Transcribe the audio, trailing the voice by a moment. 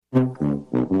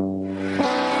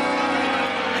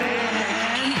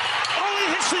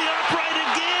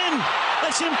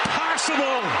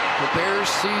impossible. The Bears'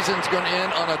 season's going to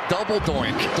end on a double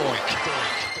doink.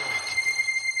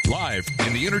 Live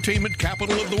in the entertainment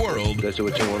capital of the world. That's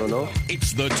what you want to know?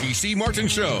 It's the T.C. Martin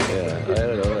Show. Yeah, I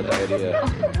don't know, an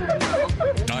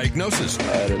idea. Diagnosis. I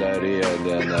had an idea, and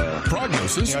then...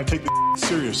 Prognosis. Yeah, I take the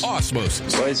serious.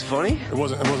 Osmosis. Why, it's funny? It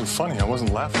wasn't funny. I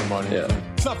wasn't laughing about it. Yeah.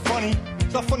 It's not funny.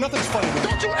 It's not fun. Nothing's funny.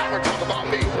 Don't you ever talk about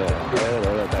me. Yeah, I don't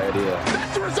know, that idea.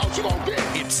 That's the result you don't get.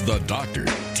 It's the Dr.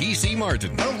 T.C.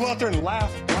 Martin. I don't go out there and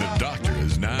laugh. The doctor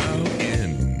is now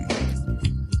in.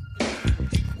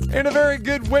 And a very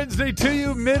good Wednesday to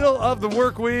you, middle of the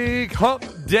work week, hump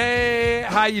day.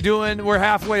 How you doing? We're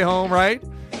halfway home, right?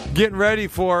 Getting ready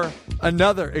for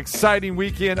another exciting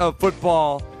weekend of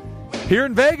football. Here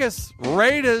in Vegas,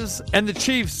 Raiders and the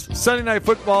Chiefs, Sunday Night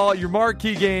Football, your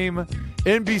marquee game.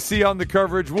 NBC on the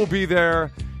coverage. We'll be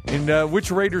there. And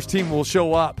which Raiders team will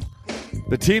show up?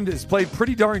 The team that's played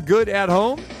pretty darn good at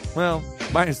home? Well,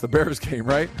 minus the Bears game,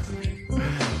 right?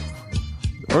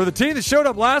 Or the team that showed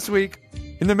up last week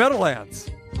in the Meadowlands.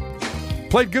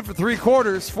 Played good for 3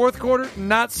 quarters. Fourth quarter,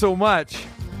 not so much.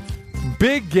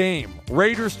 Big game.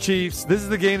 Raiders-Chiefs. This is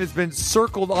the game that's been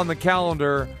circled on the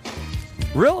calendar,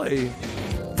 really,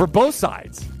 for both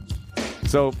sides.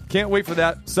 So can't wait for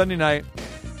that Sunday night.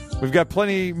 We've got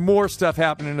plenty more stuff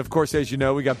happening. Of course, as you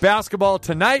know, we got basketball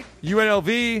tonight.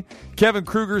 UNLV, Kevin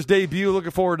Kruger's debut. Looking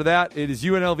forward to that. It is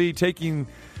UNLV taking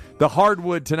the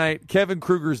hardwood tonight. Kevin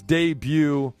Kruger's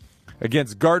debut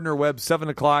against Gardner-Webb, 7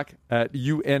 o'clock at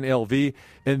UNLV.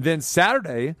 And then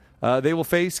Saturday, they will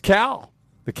face Cal,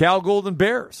 the Cal Golden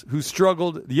Bears, who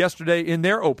struggled yesterday in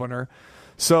their opener.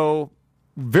 So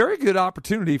very good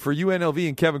opportunity for UNLV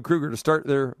and Kevin Kruger to start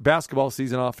their basketball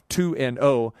season off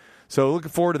 2-0. So looking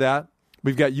forward to that.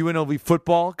 We've got UNLV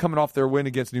football coming off their win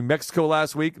against New Mexico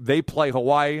last week. They play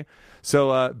Hawaii.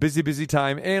 So busy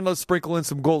time. And let's sprinkle in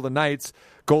some Golden Knights.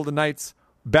 Golden Knights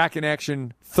back in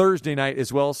action Thursday night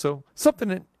as well. So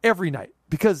something every night.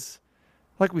 Because,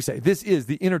 like we say, this is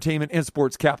the entertainment and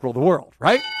sports capital of the world,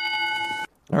 right?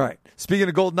 All right. Speaking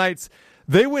of Golden Knights,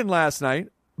 they win last night.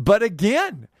 But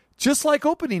again, just like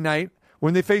opening night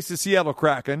when they faced the Seattle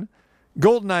Kraken,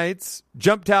 Golden Knights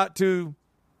jumped out to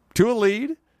a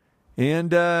lead.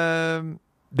 And then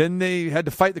they had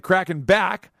to fight the Kraken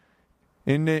back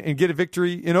and get a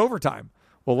victory in overtime.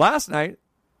 Well, last night,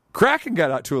 Kraken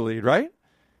got out to a lead, right?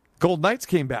 Golden Knights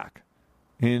came back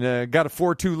and got a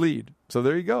 4-2 lead. So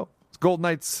there you go. It's Golden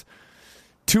Knights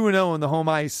 2-0 in the home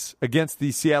ice against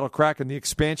the Seattle Kraken, the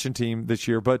expansion team this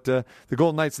year. But the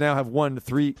Golden Knights now have won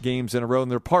 3 games in a row,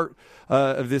 and they're part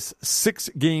of this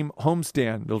 6-game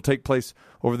homestand that'll take place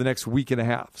over the next week and a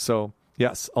half. So,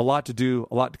 yes, a lot to do,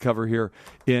 a lot to cover here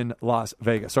in Las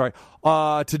Vegas. All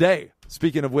right, today,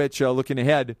 speaking of which, looking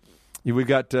ahead, we've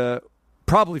got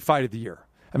probably fight of the year.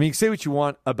 I mean, you can say what you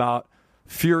want about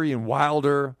Fury and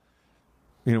Wilder.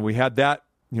 You know, we had that,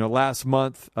 last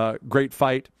month. Great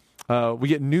fight. We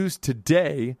get news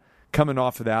today coming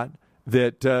off of that,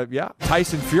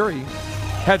 Tyson Fury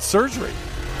had surgery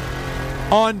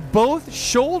on both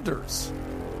shoulders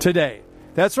today.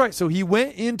 That's right. So he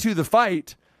went into the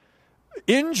fight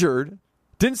injured,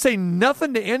 didn't say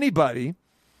nothing to anybody,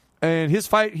 and his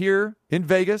fight here in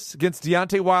Vegas against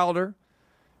Deontay Wilder,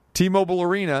 T-Mobile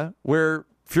Arena, where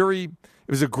Fury, it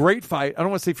was a great fight. I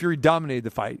don't want to say Fury dominated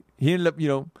the fight. He ended up,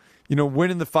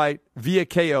 winning the fight via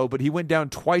KO, but he went down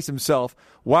twice himself.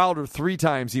 Wilder 3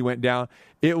 times he went down.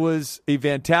 It was a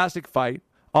fantastic fight.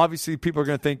 Obviously, people are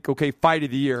going to think, okay, fight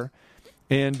of the year,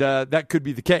 and that could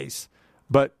be the case.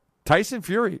 But Tyson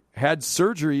Fury had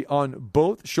surgery on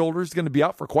both shoulders, going to be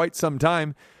out for quite some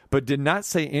time, but did not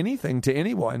say anything to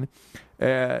anyone.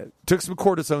 Took some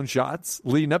cortisone shots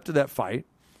leading up to that fight.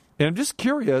 And I'm just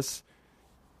curious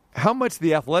how much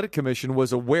the Athletic Commission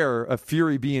was aware of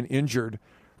Fury being injured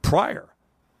prior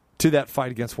to that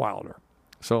fight against Wilder.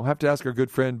 So I'll have to ask our good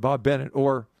friend Bob Bennett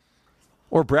or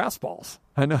Brass Balls.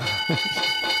 I know.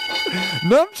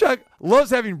 Numchuck loves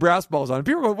having Brass Balls on.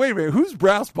 People go, wait a minute, who's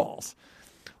Brass Balls?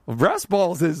 Well, Brass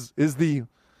Balls is the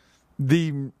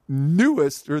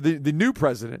newest, or the new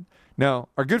president. Now,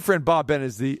 our good friend Bob Bennett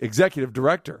is the executive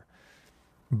director.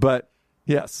 But,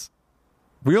 yes,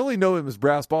 we only know him as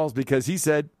Brass Balls because he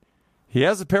said he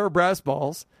has a pair of brass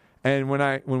balls, and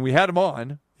when we had him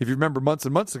on, if you remember months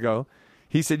and months ago,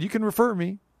 he said, you can refer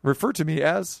to me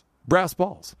as Brass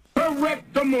Balls.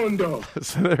 Correctamundo.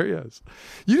 So there he is.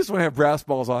 You just want to have Brass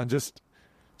Balls on just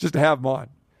to have him on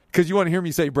because you want to hear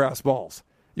me say Brass Balls.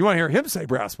 You want to hear him say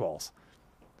Brass Balls.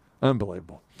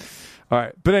 Unbelievable. All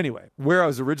right. But anyway, where I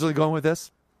was originally going with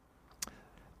this,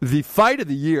 the fight of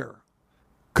the year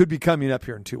could be coming up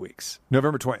here in 2 weeks,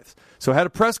 November 20th. So I had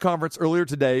a press conference earlier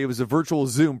today. It was a virtual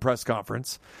Zoom press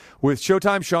conference with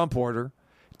Showtime Sean Porter,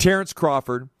 Terrence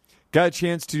Crawford. Got a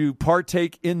chance to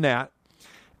partake in that.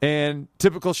 And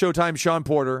typical Showtime Sean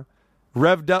Porter,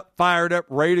 revved up, fired up,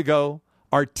 ready to go,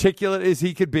 articulate as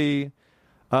he could be,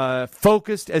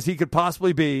 focused as he could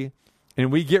possibly be.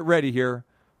 And we get ready here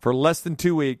for less than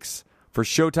 2 weeks for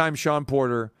Showtime Sean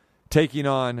Porter taking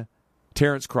on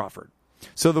Terrence Crawford.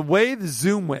 So the way the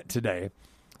Zoom went today,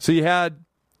 so you had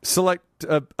select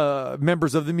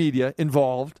members of the media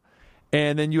involved,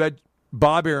 and then you had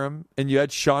Bob Arum and you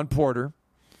had Sean Porter.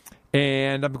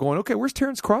 And I'm going, okay, where's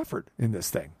Terrence Crawford in this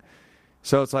thing?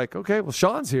 So it's like, okay, well,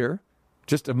 Sean's here,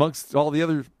 just amongst all the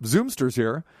other Zoomsters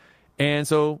here. And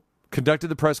so conducted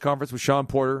the press conference with Sean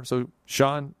Porter. So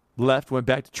Sean left, went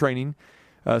back to training,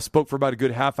 spoke for about a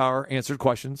good half hour, answered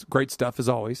questions. Great stuff, as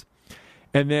always.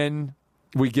 And then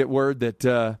we get word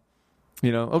that,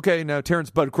 okay, now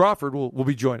Terrence Bud Crawford will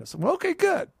be joining us. Well, okay,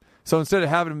 good. So instead of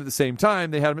having them at the same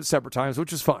time, they had them at separate times,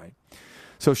 which is fine.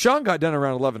 So Sean got done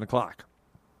around 11 o'clock.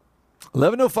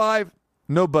 11:05,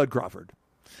 no Bud Crawford.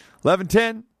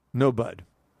 11:10, no Bud.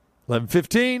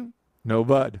 11:15, no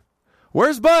Bud.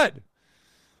 Where's Bud?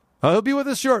 Oh, he'll be with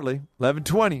us shortly.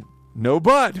 11:20, no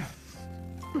Bud.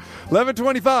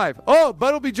 11:25, oh,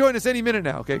 Bud will be joining us any minute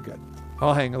now. Okay, good.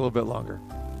 I'll hang a little bit longer.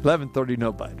 11:30,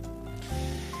 no Bud.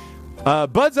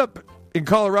 Bud's up in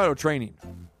Colorado training.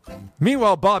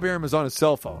 Meanwhile, Bob Arum is on his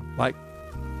cell phone. He's like,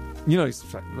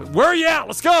 where are you at?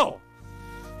 Let's go.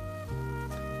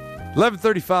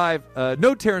 11:35,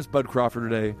 no Terrence Bud Crawford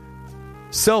today.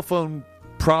 Cell phone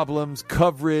problems,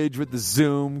 coverage with the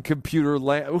Zoom, computer,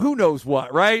 who knows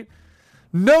what, right?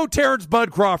 No Terrence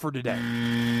Bud Crawford today.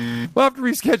 We'll have to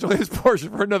reschedule his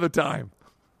portion for another time.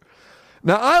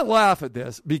 Now, I laugh at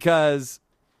this because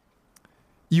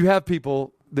you have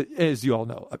people that, as you all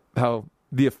know, how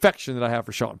the affection that I have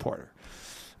for Sean Porter.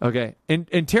 Okay?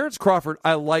 And Terrence Crawford,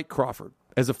 I like Crawford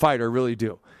as a fighter, I really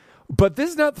do. But this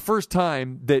is not the first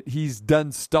time that he's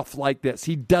done stuff like this.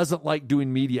 He doesn't like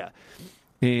doing media.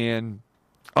 And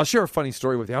I'll share a funny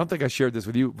story with you. I don't think I shared this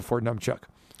with you before, Numchuck.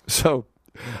 So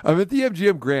I'm at the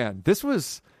MGM Grand. This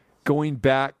was going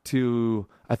back to,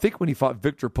 I think, when he fought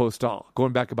Victor Postal,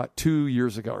 going back about 2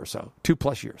 years ago or so,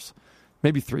 2+ years,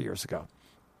 maybe 3 years ago.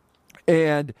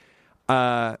 And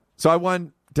so I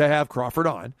wanted to have Crawford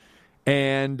on.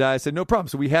 And I said, no problem.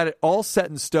 So we had it all set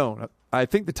in stone. I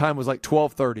think the time was like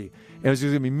 12:30. And it was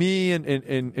going to be me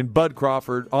and Bud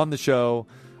Crawford on the show.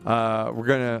 I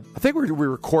think we're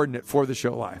recording it for the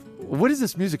show live. What is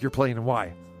this music you're playing and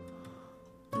why?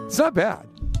 It's not bad.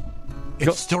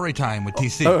 It's story time with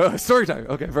TC. Story time.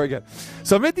 Okay, very good.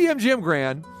 So I'm at the MGM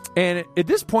Grand, and at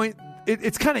this point,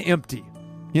 it's kind of empty.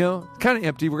 Kind of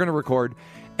empty. We're going to record.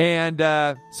 And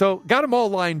so got them all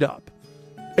lined up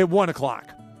at 1 o'clock.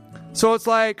 So it's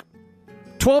like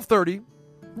 12:30.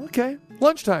 Okay,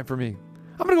 lunchtime for me.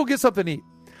 I'm going to go get something to eat.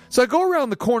 So I go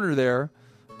around the corner there,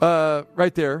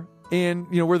 right there, and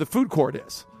where the food court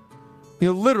is.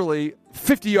 Literally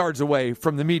 50 yards away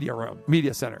from the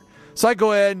media center. So I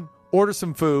go ahead and order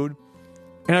some food,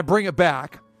 and I bring it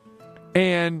back.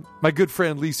 And my good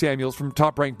friend Lee Samuels from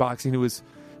Top Rank Boxing, who was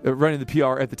running the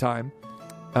PR at the time,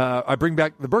 I bring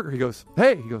back the burger. He goes,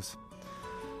 hey,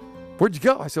 where'd you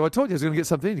go? I said, well, I told you I was going to get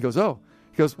something. He goes, oh.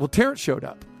 He goes, well, Terrence showed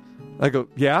up. I go,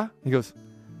 yeah? He goes,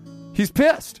 he's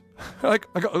pissed. I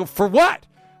go, for what?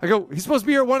 I go, he's supposed to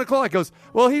be here at 1 o'clock. He goes,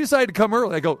 well, he decided to come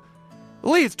early. I go,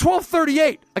 Lee, it's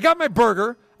 12:38. I got my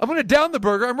burger. I'm going to down the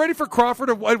burger. I'm ready for Crawford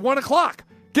at 1 o'clock.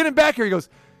 Get him back here. He goes,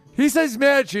 he says he's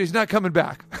mad at you. He's not coming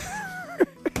back.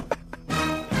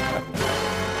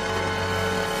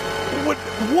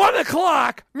 1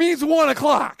 o'clock means 1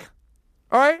 o'clock.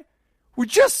 All right? We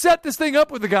just set this thing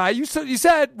up with the guy. You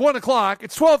said 1 o'clock.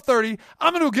 It's 12:30.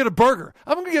 I'm going to go get a burger.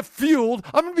 I'm going to get fueled.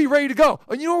 I'm going to be ready to go.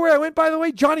 And you know where I went, by the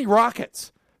way? Johnny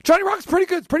Rockets. Johnny Rockets pretty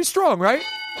good. It's pretty strong, right?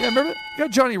 Yeah, remember? You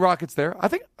got Johnny Rockets there. I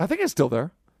think it's still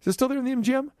there. Is it still there in the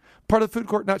MGM? Part of the food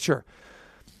court? Not sure.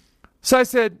 So I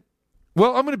said,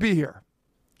 well, I'm going to be here.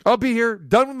 I'll be here,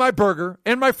 done with my burger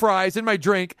and my fries and my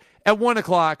drink at 1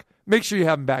 o'clock. Make sure you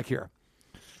have him back here.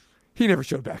 He never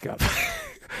showed back up.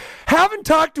 Haven't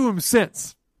talked to him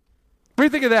since. What do you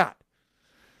think of that?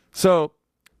 So,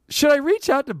 should I reach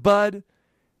out to Bud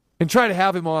and try to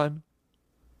have him on?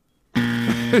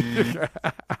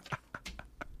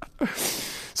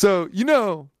 So,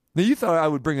 now you thought I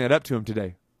would bring that up to him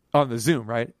today on the Zoom,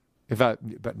 right? But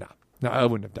no, I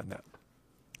wouldn't have done that.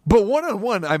 But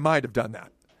one-on-one, I might have done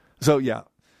that. So, yeah.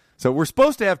 So, we're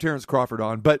supposed to have Terrence Crawford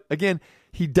on, but again,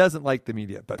 he doesn't like the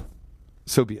media, but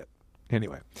so be it.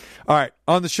 Anyway. All right.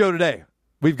 On the show today,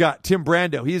 we've got Tim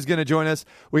Brando. He's going to join us.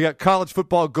 We got college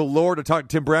football galore to talk to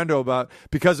Tim Brando about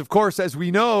because, of course, as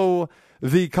we know,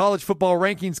 the college football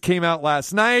rankings came out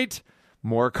last night.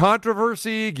 More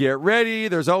controversy. Get ready.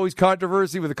 There's always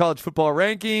controversy with the college football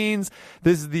rankings.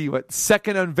 This is the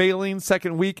second unveiling,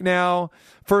 second week now.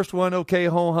 First one, okay,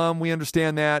 ho-hum. We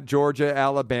understand that. Georgia,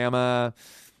 Alabama.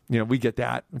 We get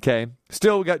that. Okay.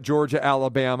 Still, we got Georgia,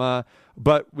 Alabama,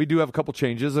 but we do have a couple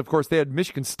changes. Of course, they had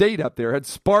Michigan State up there, had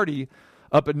Sparty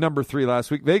up at number 3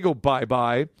 last week. They go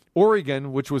bye-bye.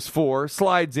 Oregon, which was 4,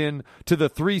 slides in to the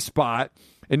 3 spot.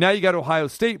 And now you got Ohio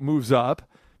State moves up.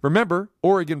 Remember,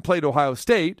 Oregon played Ohio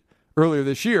State earlier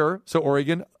this year, so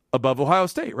Oregon above Ohio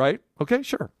State, right? Okay,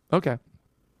 sure. Okay.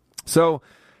 So,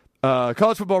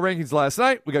 college football rankings last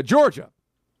night, we got Georgia.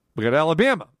 We got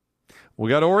Alabama. We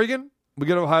got Oregon. We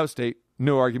got Ohio State.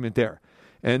 No argument there.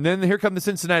 And then here come the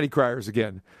Cincinnati Criers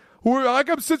again. How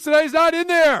come Cincinnati's not in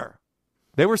there?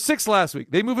 They were 6 last week.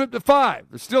 They move up to 5.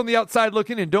 They're still on the outside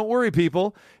looking in. Don't worry,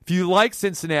 people. If you like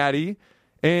Cincinnati,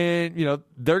 and,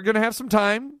 they're going to have some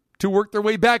time to work their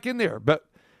way back in there. But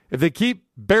if they keep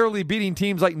barely beating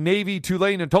teams like Navy,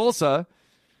 Tulane, and Tulsa,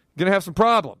 going to have some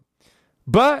problem.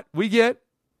 But we get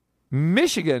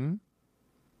Michigan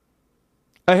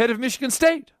ahead of Michigan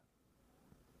State.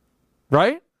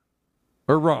 Right?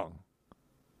 Or wrong?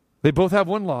 They both have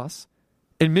 1 loss,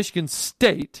 and Michigan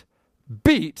State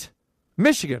beat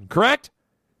Michigan, correct?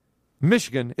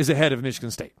 Michigan is ahead of Michigan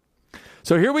State.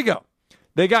 So here we go.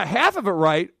 They got half of it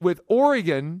right with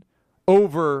Oregon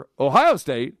over Ohio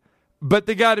State, but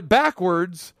they got it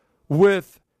backwards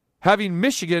with having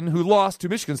Michigan, who lost to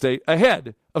Michigan State,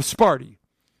 ahead of Sparty.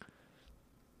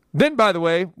 Then, by the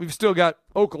way, we've still got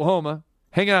Oklahoma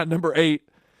hanging out at number 8,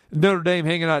 Notre Dame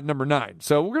hanging out at number 9.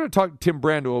 So we're going to talk to Tim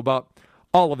Brando about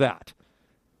all of that.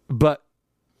 But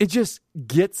it just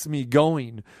gets me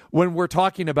going when we're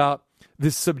talking about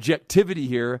this subjectivity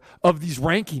here of these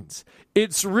rankings.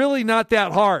 It's really not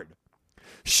that hard.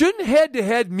 Shouldn't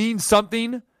head-to-head mean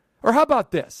something? Or how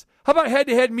about this? How about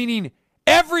head-to-head meaning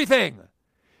everything?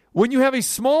 When you have a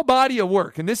small body of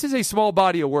work, and this is a small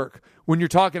body of work when you're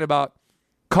talking about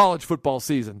college football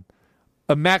season,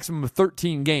 a maximum of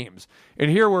 13 games. And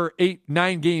here we're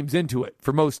 8-9 games into it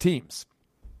for most teams.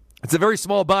 It's a very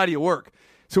small body of work.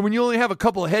 So when you only have a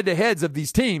couple of head-to-heads of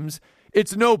these teams,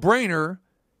 it's a no-brainer.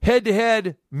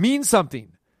 Head-to-head means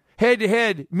something.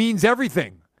 Head-to-head means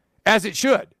everything, as it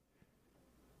should.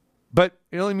 But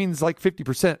it only means like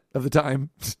 50% of the time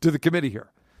to the committee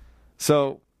here.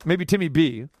 So maybe Timmy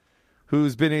B,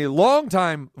 who's been a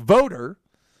long-time voter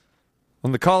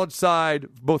on the college side,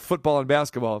 both football and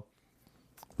basketball,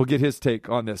 will get his take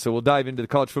on this. So we'll dive into the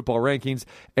college football rankings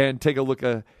and take a look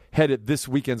ahead at this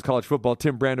weekend's college football.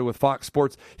 Tim Brando with Fox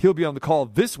Sports. He'll be on the call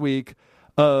this week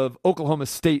of Oklahoma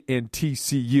State and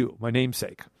TCU, my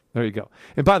namesake. There you go.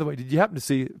 And by the way, did you happen to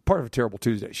see, part of a terrible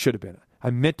Tuesday, should have been, I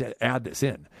meant to add this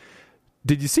in.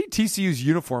 Did you see TCU's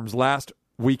uniforms last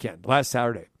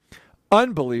Saturday?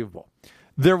 Unbelievable.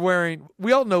 They're wearing,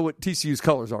 we all know what TCU's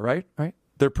colors are, right?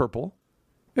 They're purple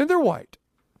and they're white.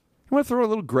 You want to throw a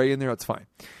little gray in there? That's fine.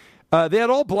 They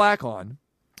had all black on.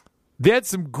 They had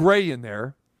some gray in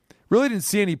there. Really didn't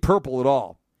see any purple at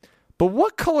all. But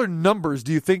what color numbers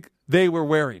do you think they were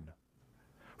wearing?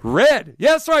 Red.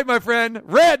 Yes, right, my friend.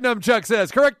 Red, Numchuck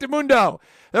says. Correctamundo.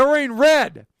 They're wearing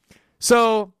red.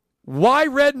 So why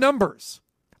red numbers?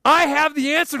 I have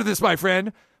the answer to this, my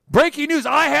friend. Breaking news.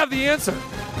 I have the answer.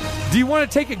 Do you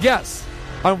want to take a guess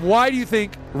on why do you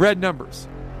think red numbers?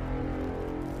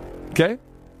 Okay.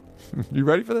 You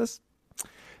ready for this?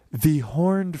 The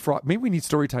horned frog. Maybe we need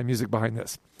storytime music behind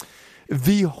this.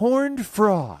 The horned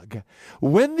frog.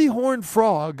 When the horned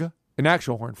frog, an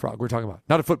actual horned frog we're talking about,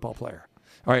 not a football player.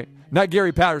 All right. Not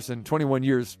Gary Patterson, 21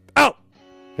 years out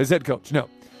as head coach. No.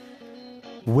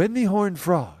 When the horned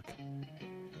frog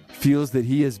feels that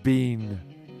he is being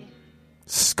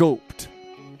scoped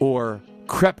or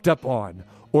crept up on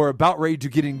or about ready to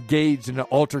get engaged in an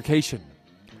altercation,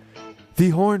 the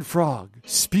horned frog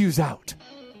spews out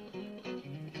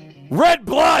red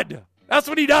blood. That's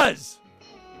what he does.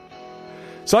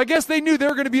 So I guess they knew they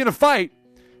were going to be in a fight,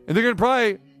 and they're going to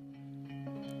probably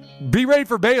be ready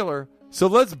for Baylor. So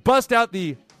let's bust out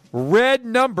the red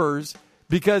numbers,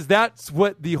 because that's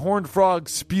what the horned frog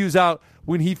spews out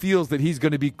when he feels that he's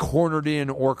going to be cornered in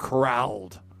or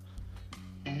corralled.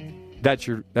 That's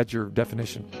your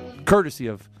definition, courtesy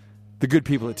of the good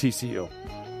people at TCU.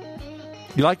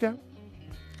 You like that?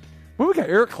 What we got?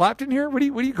 Eric Clapton here? What are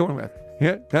you going with?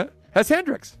 Yeah, huh? That's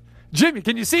Hendrix. Jimmy,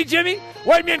 can you see Jimmy?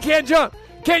 White man can't jump.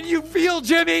 Can you feel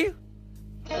Jimmy? You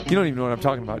don't even know what I'm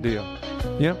talking about, do you?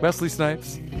 Yeah, Wesley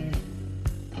Snipes,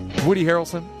 Woody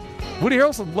Harrelson. Woody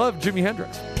Harrelson loved Jimi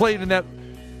Hendrix. Played in that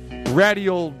ratty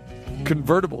old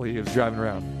convertible he was driving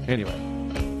around. Anyway.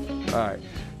 All right.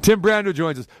 Tim Brando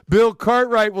joins us. Bill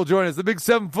Cartwright will join us. The big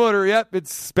 7-footer. Yep,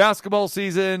 it's basketball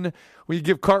season. We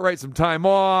give Cartwright some time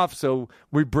off, so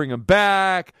we bring him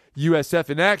back. USF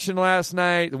in action last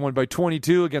night. They won by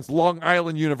 22 against Long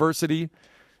Island University.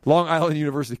 Long Island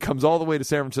University comes all the way to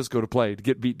San Francisco to play, to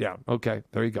get beat down. Okay,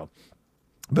 there you go.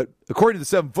 But according to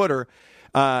the 7-footer,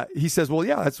 he says, well,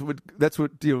 yeah, that's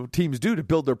what teams do to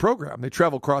build their program. They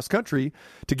travel cross country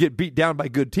to get beat down by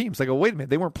good teams. I go, wait a minute,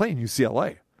 they weren't playing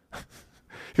UCLA.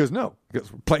 He goes, no. He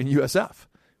goes, we're playing USF.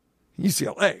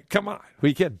 UCLA, come on. Who are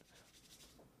you kidding?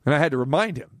 And I had to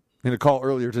remind him in a call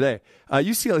earlier today.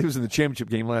 UCLA was in the championship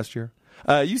game last year.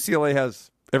 UCLA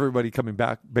has everybody coming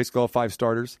back, basically all 5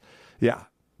 starters. Yeah.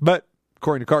 But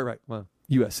according to Cartwright, well,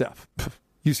 USF.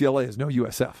 UCLA is no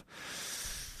USF.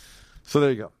 So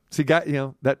there you go. See,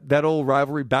 that old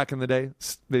rivalry back in the day,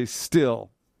 they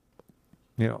still,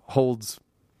 holds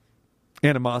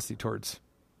animosity towards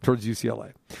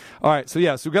UCLA. All right, so we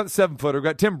got the 7-footer, we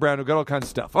got Tim Brando, we got all kinds of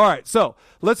stuff. All right, so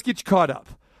let's get you caught up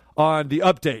on the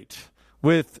update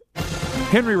with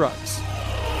Henry Ruggs.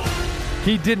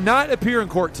 He did not appear in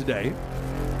court today,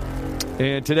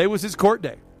 and today was his court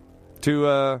day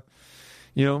to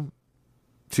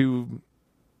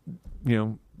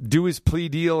do his plea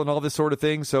deal and all this sort of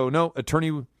thing. So no,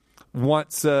 attorney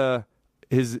wants to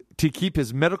keep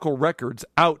his medical records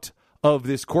out of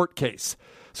this court case.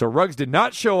 So Ruggs did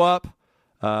not show up.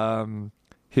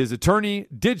 His attorney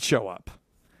did show up.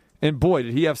 And boy,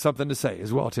 did he have something to say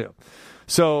as well, too.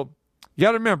 So you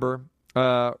got to remember,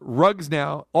 Ruggs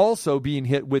now also being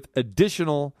hit with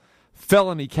additional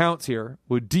felony counts here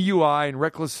with DUI and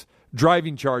reckless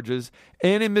driving charges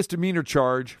and a misdemeanor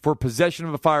charge for possession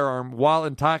of a firearm while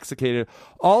intoxicated.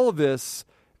 All of this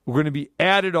were going to be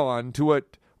added on to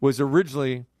what was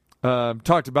originally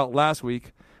talked about last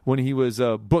week when he was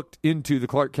booked into the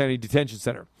Clark County Detention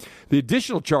Center. The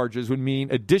additional charges would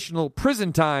mean additional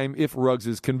prison time if Ruggs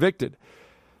is convicted.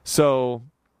 So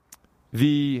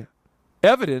the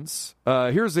evidence,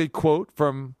 here's a quote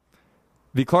from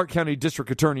the Clark County District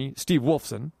Attorney, Steve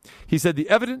Wolfson. He said, the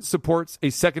evidence supports a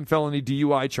second felony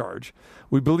DUI charge.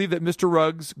 We believe that Mr.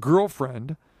 Ruggs'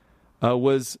 girlfriend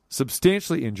was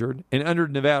substantially injured, and under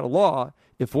Nevada law,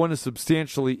 if one is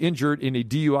substantially injured in a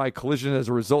DUI collision as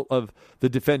a result of the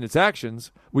defendant's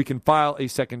actions, we can file a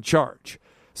second charge.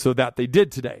 So that they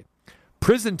did today.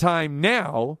 Prison time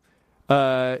now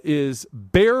is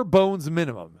bare bones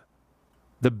minimum.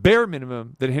 The bare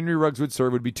minimum that Henry Ruggs would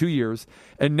serve would be 2 years.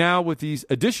 And now with these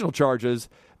additional charges,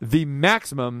 the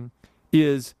maximum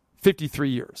is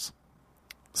 53 years.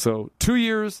 So 2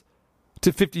 years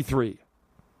to 53.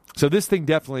 So this thing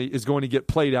definitely is going to get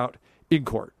played out in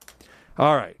court.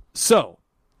 All right. So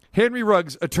Henry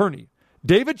Ruggs' attorney,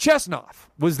 David Chesnoff,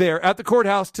 was there at the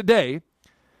courthouse today,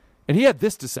 and he had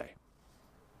this to say.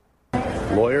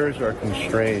 Lawyers are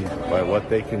constrained by what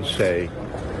they can say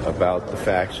about the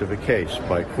facts of a case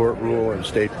by court rule and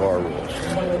state bar rules.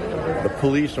 The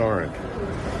police aren't.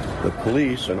 The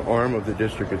police, an arm of the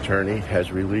district attorney,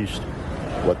 has released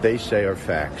what they say are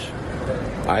facts.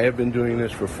 I have been doing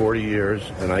this for 40 years,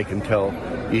 and I can tell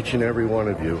each and every one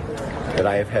of you that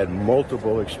I have had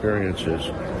multiple experiences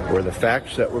where the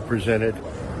facts that were presented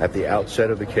at the outset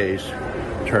of the case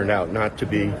turned out not to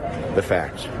be the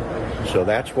facts. So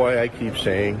that's why I keep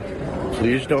saying,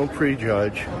 please don't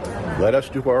prejudge. Let us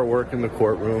do our work in the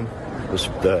courtroom.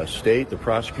 The state, the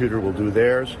prosecutor will do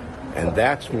theirs, and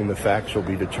that's when the facts will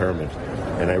be determined.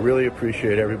 And I really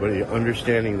appreciate everybody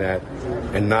understanding that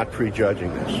and not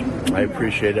prejudging this. I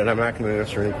appreciate it. I'm not going to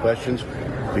answer any questions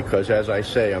because, as I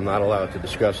say, I'm not allowed to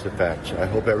discuss the facts. I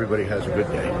hope everybody has a good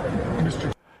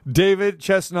day. David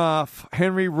Chesnoff,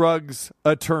 Henry Ruggs'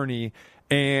 attorney,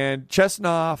 and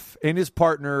Chesnoff and his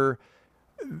partner,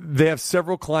 they have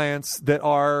several clients that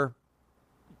are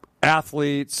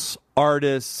athletes,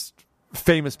 artists,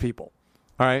 famous people.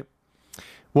 All right.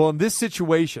 Well, in this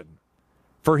situation,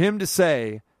 for him to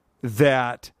say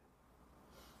that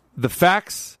the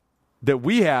facts that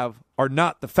we have are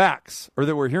not the facts or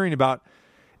that we're hearing about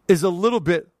is a little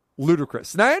bit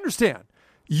ludicrous. And I understand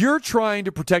you're trying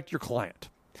to protect your client.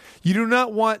 You do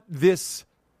not want this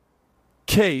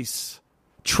case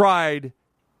tried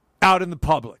out in the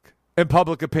public and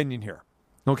public opinion here.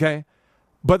 Okay?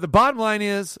 But the bottom line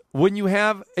is, when you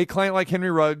have a client like Henry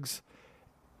Ruggs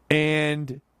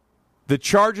and the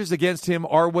charges against him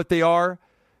are what they are,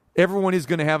 everyone is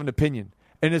going to have an opinion.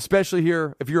 And especially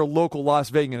here, if you're a local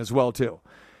Las Vegan as well, too.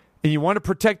 And you want to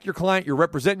protect your client, you're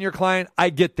representing your client,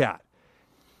 I get that.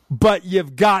 But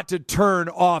you've got to turn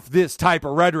off this type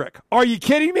of rhetoric. Are you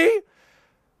kidding me?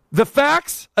 The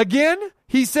facts, again,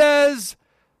 he says,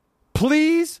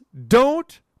 please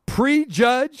don't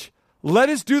prejudge. Let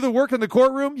us do the work in the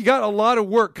courtroom. You got a lot of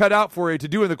work cut out for you to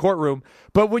do in the courtroom.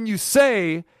 But when you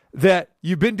say that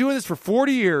you've been doing this for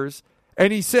 40 years,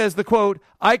 and he says, the quote,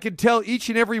 I can tell each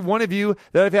and every one of you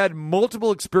that I've had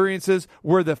multiple experiences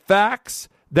where the facts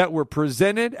that were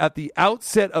presented at the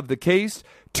outset of the case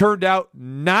turned out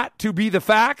not to be the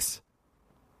facts.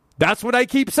 That's what I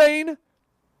keep saying.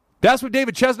 That's what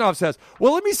David Chesnoff says.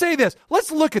 Well, let me say this.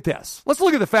 Let's look at this. Let's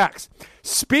look at the facts.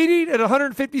 Speeding at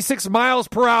 156 miles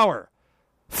per hour.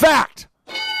 Fact.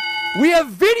 We have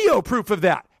video proof of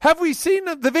that. Have we seen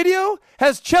the video?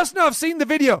 Has Chesnoff seen the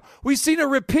video? We've seen it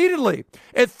repeatedly.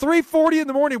 At 3:40 in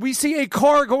the morning, we see a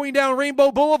car going down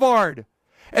Rainbow Boulevard.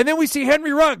 And then we see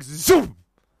Henry Ruggs. Zoom.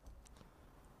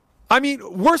 I mean,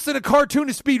 worse than a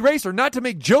cartoonist speed racer. Not to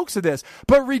make jokes of this,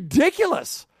 but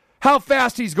ridiculous how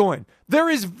fast he's going. There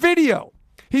is video.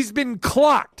 He's been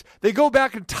clocked. They go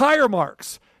back in tire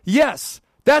marks. Yes,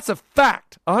 that's a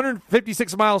fact.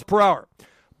 156 miles per hour.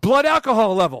 Blood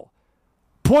alcohol level,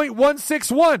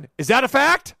 0.161. Is that a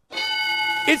fact?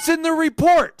 It's in the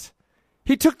report.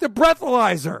 He took the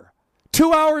breathalyzer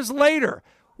 2 hours later,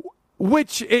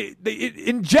 which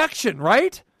injection,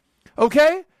 right?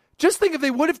 Okay? Just think if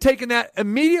they would have taken that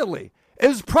immediately. It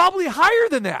was probably higher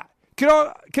than that.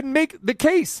 Can make the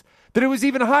case that it was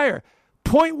even higher.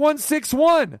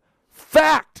 0.161.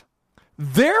 Fact.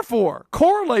 Therefore,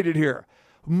 correlated here,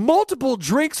 multiple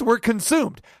drinks were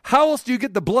consumed. How else do you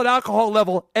get the blood alcohol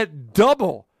level at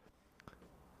double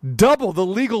the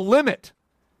legal limit?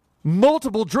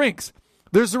 Multiple drinks.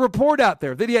 There's a report out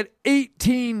there that he had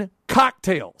 18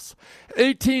 cocktails,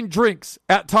 18 drinks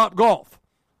at Topgolf.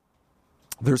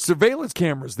 There's surveillance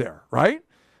cameras there, right?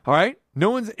 All right.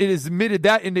 No one's admitted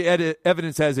that into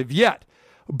evidence as of yet.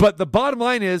 But the bottom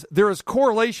line is there is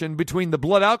correlation between the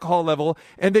blood alcohol level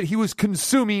and that he was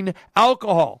consuming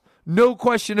alcohol. No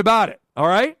question about it. All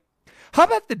right. How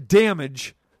about the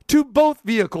damage to both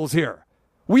vehicles here?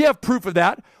 We have proof of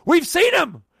that. We've seen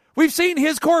him. We've seen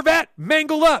his Corvette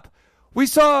mangled up. We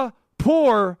saw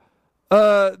poor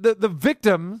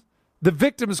the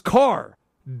victim's car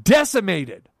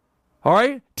decimated. All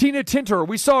right. Tina Tintor,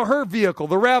 we saw her vehicle,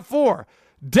 the RAV4,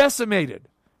 decimated.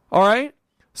 All right.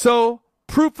 So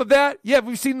proof of that, yeah,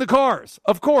 we've seen the cars,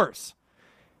 of course.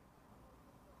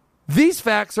 These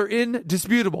facts are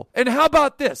indisputable. And how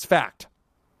about this fact?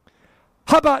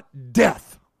 How about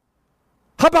death?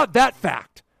 How about that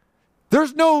fact?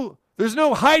 There's no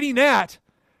hiding that.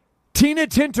 Tina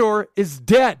Tintor is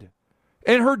dead,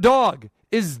 and her dog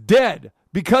is dead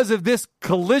because of this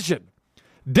collision.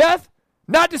 Death,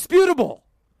 not disputable.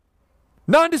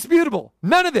 Non-disputable.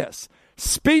 None of this.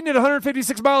 Speeding at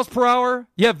 156 miles per hour,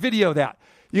 you have video of that.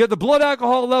 You got the blood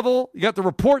alcohol level, you got the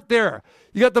report there.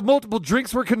 You got the multiple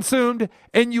drinks were consumed,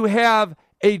 and you have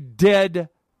a dead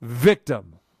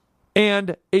victim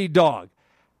and a dog.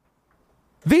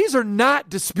 These are not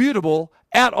disputable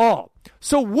at all.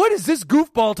 So what is this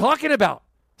goofball talking about?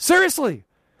 Seriously.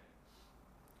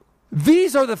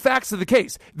 These are the facts of the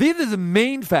case. These are the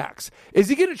main facts. Is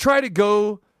he going to try to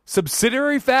go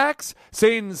subsidiary facts,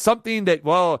 saying something that,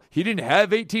 well, he didn't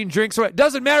have 18 drinks? It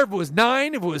doesn't matter if it was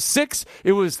 9, if it was 6,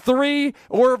 it was 3,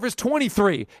 or if it was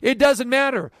 23. It doesn't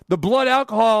matter. The blood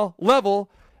alcohol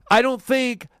level, I don't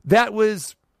think that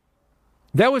was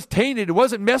tainted. It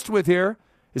wasn't messed with here.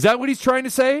 Is that what he's trying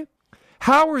to say?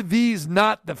 How are these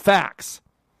not the facts?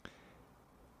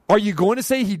 Are you going to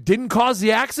say he didn't cause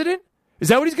the accident? Is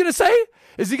that what he's going to say?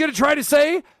 Is he going to try to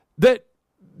say that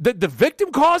the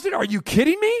victim caused it? Are you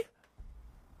kidding me?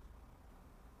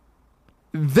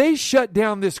 They shut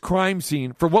down this crime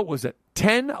scene for, what was it,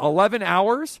 10, 11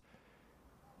 hours?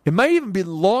 It might even be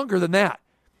longer than that.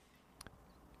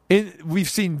 And we've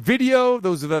seen video.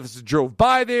 Those of us who drove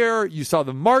by there, you saw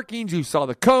the markings, you saw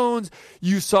the cones,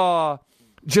 you saw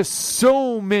just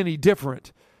so many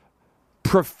different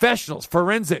professionals,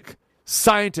 forensic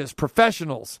scientists,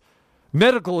 professionals,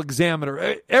 medical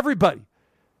examiner, everybody,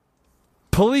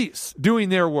 police doing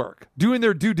their work, doing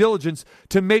their due diligence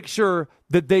to make sure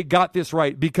that they got this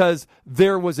right, because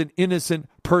there was an innocent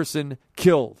person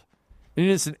killed, an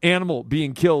innocent animal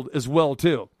being killed as well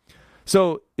too.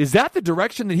 So is that the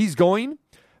direction that he's going,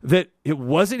 that it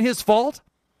wasn't his fault?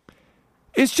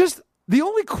 It's just, the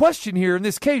only question here in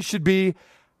this case should be,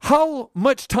 how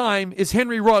much time is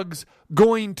Henry Ruggs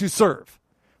going to serve?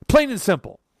 Plain and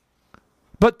simple.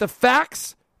 But the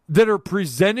facts that are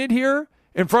presented here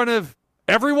in front of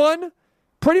everyone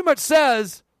pretty much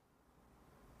says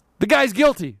the guy's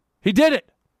guilty. He did it.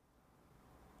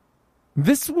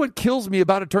 This is what kills me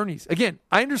about attorneys. Again,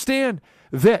 I understand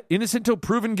that innocent till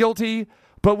proven guilty,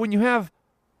 But when you have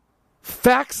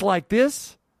facts like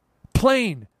this,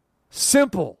 plain,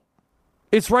 simple,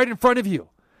 it's right in front of you.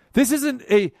 This isn't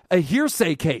a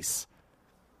hearsay case.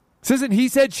 This isn't he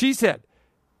said, she said.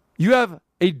 You have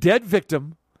a dead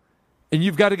victim, and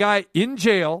you've got a guy in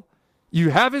jail. You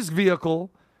have his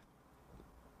vehicle.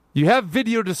 You have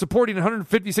video to supporting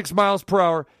 156 miles per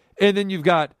hour, and then you've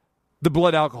got the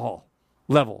blood alcohol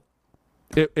level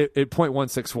at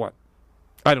 0.161.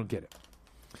 I don't get it.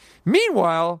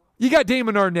 Meanwhile, you got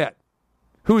Damon Arnett,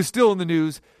 who is still in the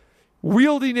news,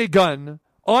 wielding a gun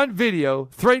on video,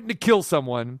 threatening to kill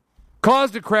someone,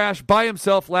 caused a crash by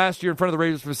himself last year in front of the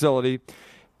Raiders facility,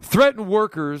 threatened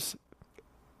workers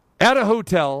at a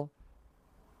hotel,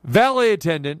 valet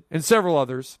attendant, and several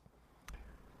others.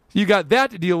 You got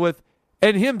that to deal with,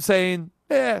 and him saying,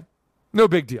 no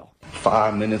big deal.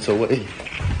 5 minutes away.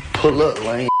 Pull up,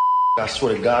 Lane. I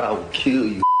swear to God, I will kill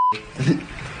you.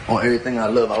 On everything I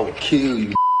love, I will kill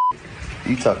you.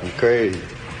 You talking crazy.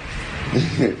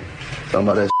 Talking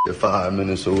about that shit 5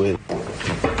 minutes away.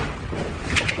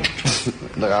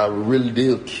 Like, I really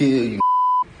did kill you.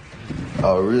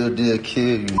 I real deal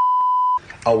kill you.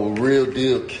 I will real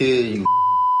deal kill you.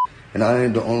 And I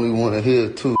ain't the only one here,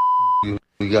 too.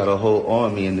 We got a whole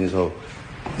army in this hole.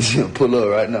 Pull up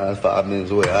right now. It's 5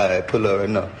 minutes away. All right, pull up right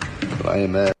now. I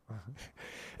ain't mad.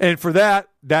 And for that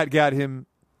got him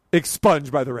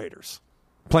expunged by the Raiders.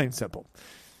 Plain and simple.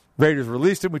 Raiders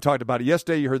released him. We talked about it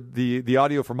yesterday. You heard the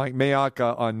audio from Mike Mayock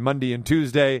on Monday and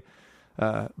Tuesday.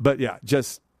 But, yeah,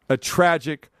 just a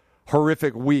tragic,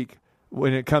 horrific week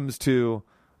when it comes to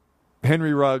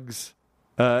Henry Ruggs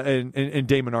and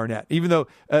Damon Arnett. Even though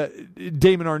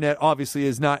Damon Arnett obviously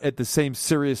is not at the same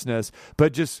seriousness,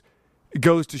 but just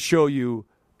goes to show you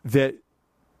that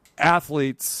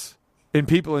athletes and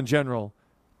people in general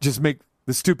just make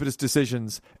the stupidest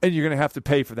decisions, and you're going to have to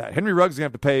pay for that. Henry Ruggs is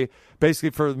going to have to pay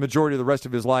basically for the majority of the rest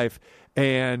of his life,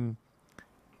 and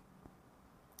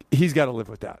he's got to live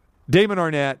with that. Damon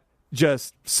Arnett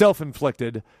just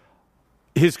self-inflicted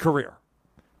his career.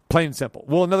 Plain and simple.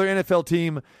 Will another NFL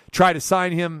team try to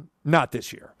sign him? Not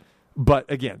this year. But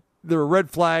again, there were red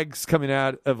flags coming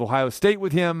out of Ohio State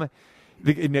with him.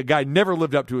 The guy never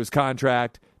lived up to his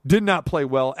contract, did not play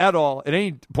well at all at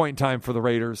any point in time for the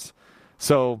Raiders.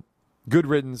 So good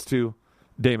riddance to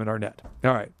Damon Arnett.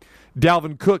 All right.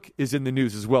 Dalvin Cook is in the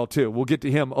news as well, too. We'll get to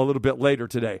him a little bit later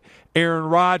today. Aaron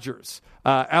Rodgers,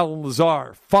 Allen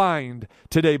Lazard, fined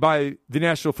today by the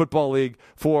National Football League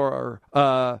for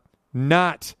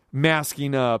not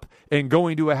masking up and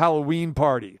going to a Halloween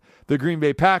party. The Green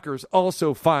Bay Packers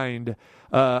also fined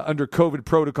under COVID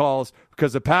protocols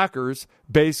because the Packers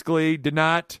basically did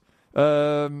not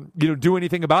do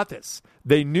anything about this.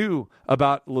 They knew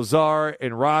about Lazard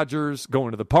and Rodgers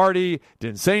going to the party,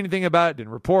 didn't say anything about it,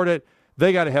 didn't report it.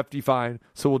 They got a hefty fine,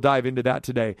 so we'll dive into that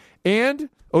today. And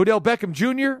Odell Beckham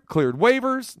Jr. cleared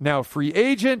waivers, now a free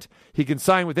agent. He can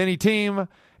sign with any team,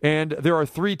 and there are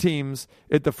 3 teams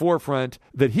at the forefront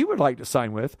that he would like to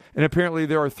sign with, and apparently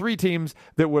there are 3 teams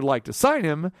that would like to sign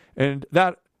him, and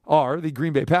that are the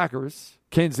Green Bay Packers,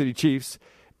 Kansas City Chiefs,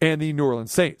 and the New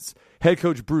Orleans Saints. Head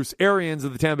coach Bruce Arians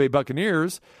of the Tampa Bay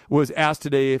Buccaneers was asked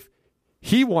today if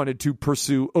he wanted to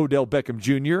pursue Odell Beckham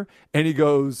Jr., and he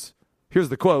goes, here's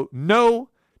the quote, "No,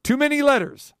 too many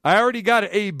letters. I already got an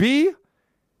AB.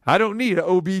 I don't need an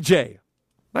OBJ."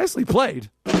 Nicely played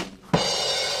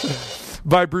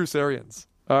by Bruce Arians.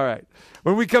 All right.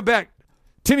 When we come back,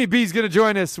 Timmy B's going to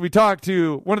join us. We talk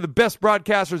to one of the best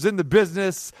broadcasters in the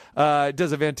business.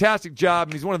 Does a fantastic job,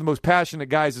 and he's one of the most passionate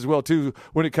guys as well, too,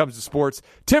 when it comes to sports.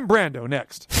 Tim Brando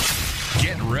next.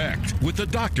 Get wrecked with the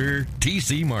Dr.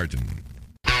 T.C. Martin.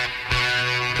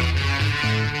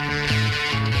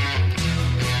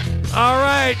 All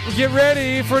right, get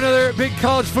ready for another big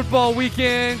college football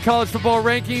weekend. College football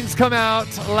rankings come out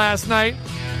last night.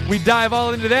 We dive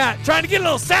all into that, trying to get a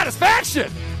little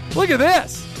satisfaction. Look at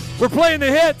this. We're playing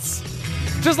the hits,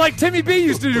 just like Timmy B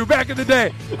used to do back in the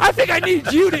day. I think I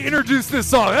need you to introduce this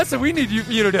song. That's what we need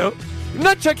you to do.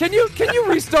 Nutchuck, can you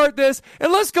restart this?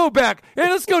 And let's go back. And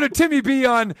let's go to Timmy B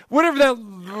on whatever that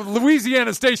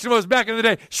Louisiana station was back in the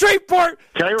day. Shreveport,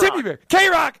 K-Rock. Timmy B.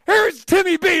 K-Rock, here's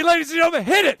Timmy B, ladies and gentlemen.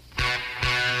 Hit it.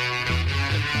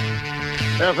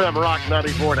 FM Rock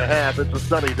 94.5. It's a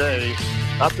sunny day.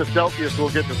 Up to Celsius, we'll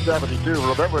get to 72.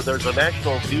 Remember, there's a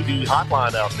national TV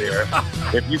hotline out there.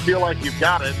 If you feel like you've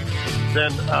got it,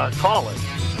 then call it.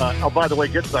 Oh, by the way,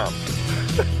 get some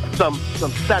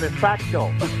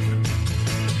satisfaction.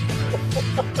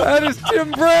 That is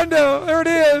Tim Brando. There it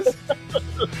is.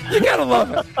 You gotta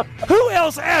love it. Who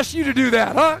else asked you to do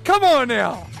that, huh? Come on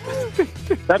now.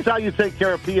 That's how you take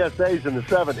care of PSAs in the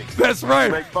 70s. That's right.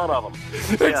 You make fun of them.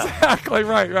 Exactly,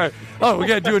 right. Oh, we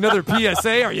got to do another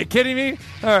PSA? Are you kidding me?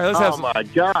 All right, let's have some. Oh, my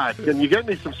God. Can you get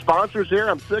me some sponsors here?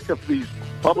 I'm sick of these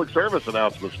public service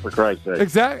announcements, for Christ's sake.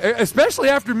 Exactly, especially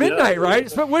after midnight,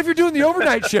 right? But what if you're doing the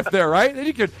overnight shift there, right? Then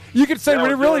you could say when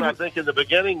it really. I think in the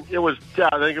beginning it was.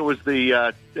 I think it was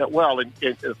the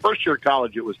in the first year of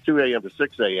college it was 2 a.m. to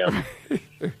 6 a.m.,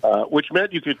 which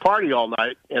meant you could party all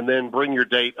night and then bring your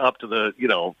date up to the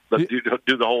do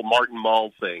the whole Martin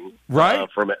Mull thing, right,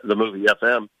 from the movie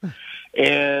FM,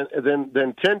 and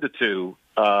then 10 to 2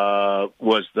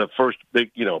 was the first big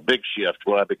shift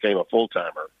when I became a full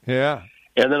timer. Yeah.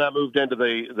 And then I moved into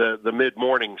the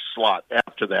mid-morning slot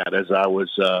after that as I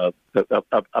was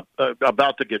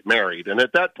about to get married. And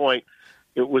at that point,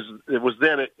 it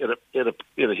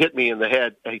hit me in the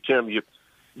head, hey, Tim,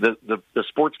 the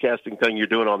sportscasting thing you're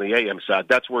doing on the AM side,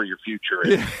 that's where your future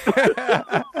is.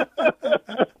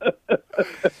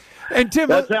 And Tim,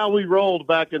 that's how we rolled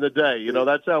back in the day.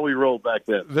 That's how we rolled back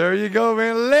then. There you go,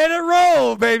 man. Let it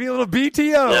roll, baby. A little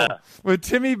BTO with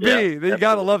Timmy B. You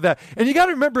got to love that. And you got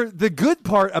to remember the good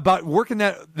part about working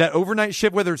that overnight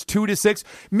shift, whether it's 2 to 6,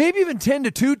 maybe even 10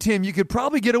 to 2, Tim, you could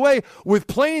probably get away with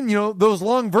playing, those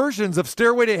long versions of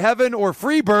Stairway to Heaven or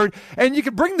Freebird, and you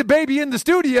could bring the baby in the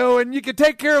studio and you could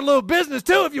take care of a little business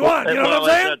too if you want. You know what I'm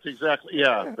saying? That's exactly,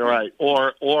 right.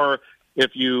 Or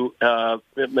if you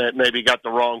maybe got the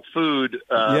wrong food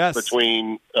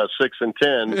between 6 and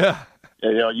 10,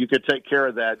 you could take care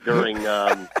of that during,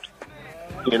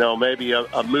 maybe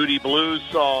a Moody Blues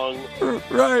song,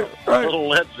 right, a little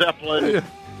Led Zeppelin,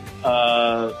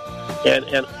 and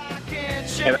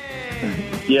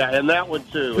that one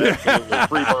too. Absolutely,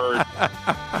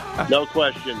 Freebird, no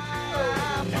question.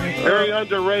 Very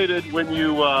underrated when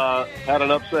you had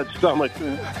an upset stomach.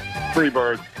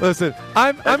 Freebird. Listen,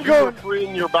 I'm you going. Were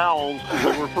freeing your bowels.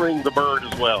 We were freeing the bird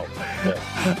as well.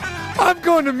 Yeah. I'm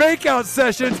going to makeout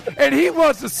sessions, and he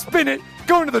wants to spin it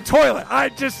going to the toilet. I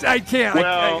can't.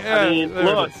 Well,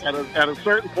 look, at a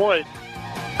certain point,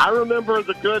 I remember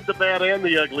the good, the bad, and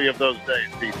the ugly of those days,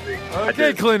 DC.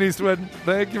 Okay, Clint Eastwood.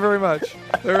 Thank you very much.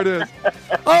 There it is.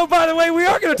 Oh, by the way, we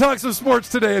are going to talk some sports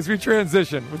today as we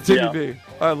transition with Timmy B.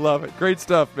 I love it. Great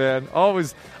stuff, man.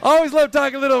 Always love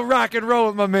talking a little rock and roll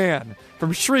with my man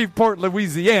from Shreveport,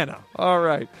 Louisiana. All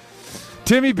right.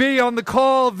 Timmy B on the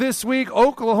call this week,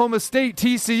 Oklahoma State,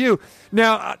 TCU.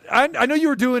 Now, I know you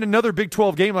were doing another Big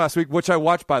 12 game last week, which I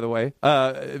watched, by the way.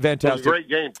 Fantastic. It was a great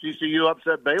game. TCU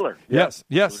upset Baylor. Yes.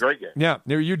 It was a great game. Yeah,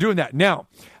 you're doing that. Now,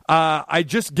 I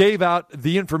just gave out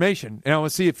the information, and I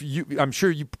want to see if I'm sure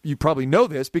you probably know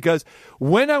this, because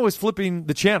when I was flipping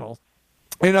the channel,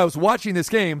 and I was watching this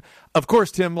game, of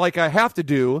course, Tim, like I have to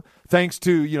do, thanks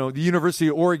to the University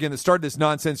of Oregon that started this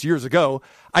nonsense years ago,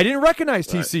 I didn't recognize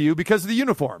TCU because of the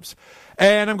uniforms.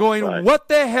 And I'm going, what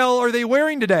the hell are they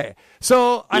wearing today?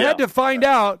 So I had to find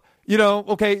out,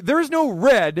 okay, there is no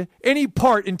red any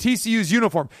part in TCU's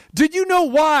uniform. Did you know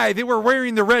why they were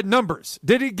wearing the red numbers?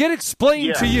 Did it get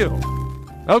explained to you?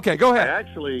 Okay, go ahead. I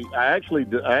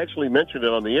actually mentioned it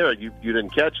on the air. You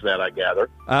didn't catch that, I gather.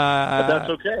 But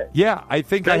that's okay. Yeah, I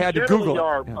think I had to Google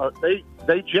it.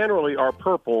 They generally are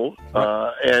purple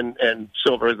and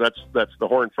silver. That's the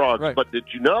horned frogs. Right. But did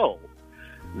you know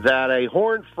that a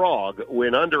horned frog,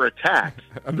 when under attack,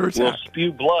 will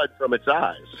spew blood from its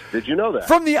eyes? Did you know that?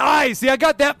 From the eyes. See, I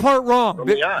got that part wrong. From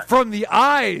the eyes. From the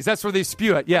eyes. That's where they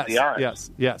spew it. Yes. From the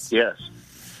eyes. Yes.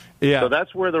 Yeah. So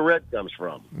that's where the red comes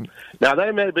from. Now, they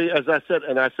may be, as I said,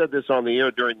 and I said this on the air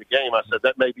during the game, I said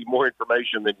that may be more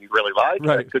information than you really like.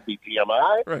 Right. It could be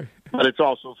TMI, but it's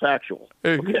also factual.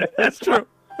 Okay? That's true.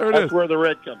 That's where the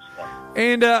red comes from.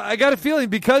 And I got a feeling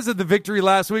because of the victory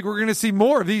last week, we're going to see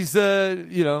more of these,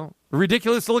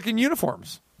 ridiculous-looking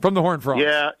uniforms from the Horned Frogs.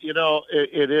 Yeah,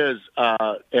 it is.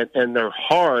 And they're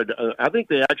hard. I think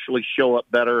they actually show up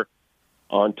better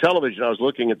on television. I was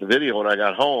looking at the video when I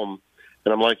got home.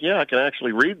 And I'm like, I can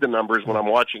actually read the numbers when I'm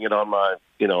watching it on my,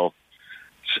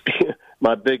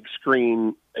 my big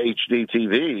screen HD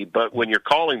TV. But when you're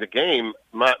calling the game,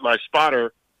 my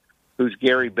spotter, who's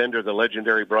Gary Bender, the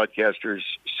legendary broadcaster's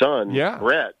son,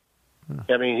 Brett,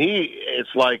 I mean,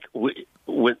 it's like they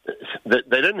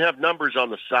didn't have numbers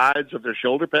on the sides of their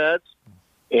shoulder pads.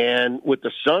 And with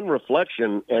the sun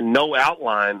reflection and no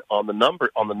outline on the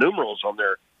numerals on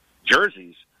their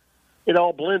jerseys, it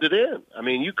all blended in. I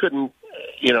mean, you couldn't,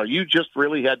 you just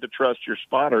really had to trust your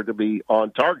spotter to be on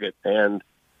target. And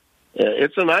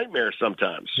it's a nightmare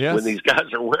sometimes when these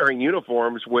guys are wearing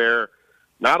uniforms where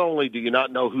not only do you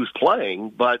not know who's playing,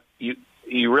 but you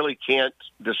really can't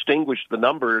distinguish the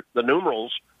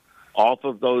numerals off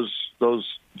of those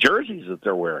jerseys that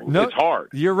they're wearing. No, it's hard.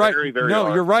 You're right. Very, very no,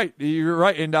 hard. you're right. You're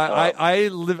right. And I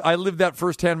live that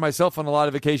firsthand myself on a lot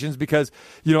of occasions because,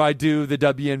 I do the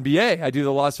WNBA. I do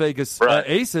the Las Vegas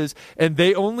Aces, and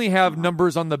they only have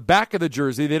numbers on the back of the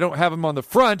jersey. They don't have them on the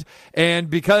front. And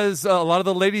because a lot of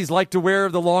the ladies like to wear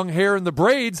the long hair and the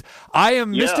braids, I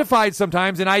am mystified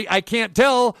sometimes, and I can't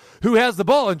tell who has the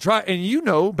ball. And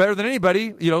better than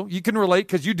anybody, you can relate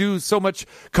because you do so much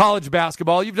college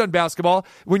basketball. You've done basketball.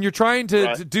 When you're trying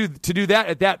to do that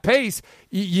at that pace,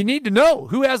 you need to know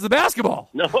who has the basketball.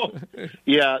 No,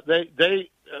 yeah, they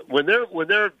when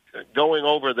they're going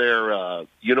over their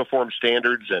uniform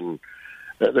standards, and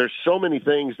there's so many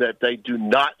things that they do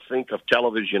not think of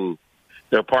television,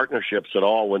 their partnerships at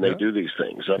all when they do these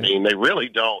things. I mean, they really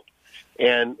don't,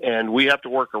 and we have to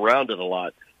work around it a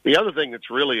lot. The other thing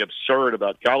that's really absurd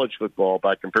about college football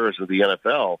by comparison to the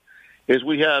NFL is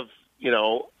we have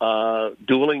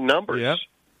dueling numbers. Yep.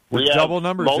 We have double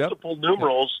numbers, multiple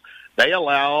numerals. They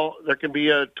allow there can be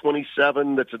a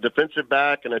 27 that's a defensive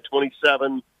back and a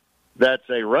 27 that's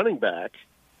a running back,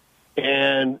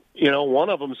 and one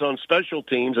of them's on special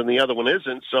teams and the other one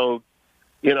isn't. So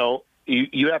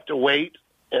you have to wait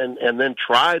and then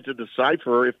try to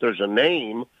decipher if there's a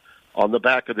name on the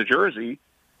back of the jersey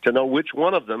to know which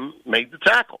one of them made the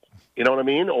tackle. You know what I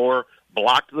mean? Or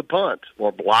blocked the punt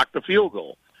or blocked the field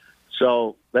goal.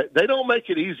 So they don't make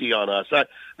it easy on us.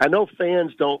 I know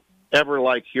fans don't ever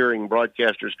like hearing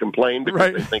broadcasters complain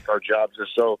because they think our jobs are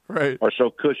so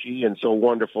cushy and so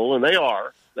wonderful, and they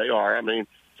are. They are. I mean,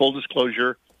 full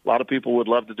disclosure, a lot of people would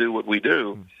love to do what we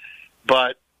do,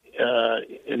 but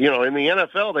in the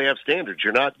NFL they have standards.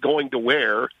 You're not going to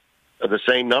wear the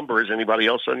same number as anybody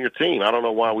else on your team. I don't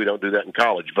know why we don't do that in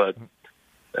college, but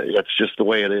that's just the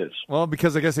way it is. Well,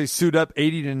 because I guess they suit up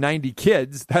 80 to 90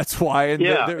 kids. That's why. And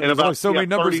there's only so many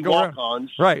numbers going on.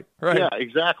 Right. Yeah,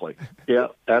 exactly. Yeah,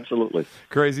 absolutely.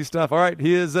 Crazy stuff. All right.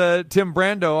 He is Tim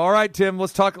Brando. All right, Tim,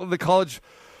 let's talk the college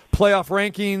playoff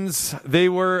rankings. They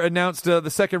were announced the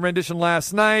second rendition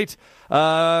last night.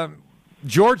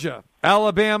 Georgia,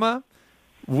 Alabama.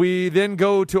 We then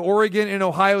go to Oregon and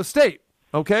Ohio State.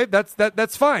 Okay,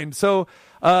 that's fine. So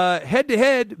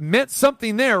head-to-head meant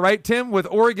something there, right, Tim, with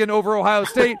Oregon over Ohio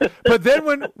State. But then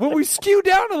when we skew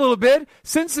down a little bit,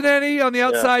 Cincinnati on the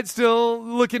outside still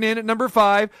looking in at number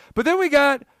 5. But then we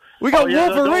got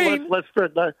Wolverine. Let's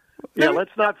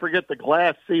not forget the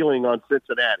glass ceiling on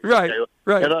Cincinnati. Right, okay?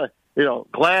 right.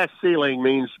 And, glass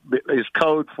ceiling is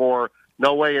code for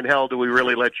no way in hell do we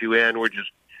really let you in. We're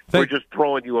just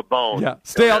throwing you a bone. Yeah,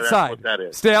 stay outside. That's what that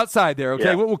is. Stay outside there, okay?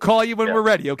 Yeah. We'll call you when we're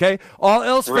ready, okay? All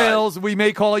else fails, we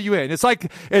may call you in. It's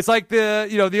like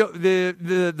the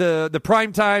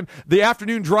prime time, the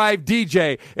afternoon drive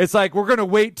DJ. It's like we're going to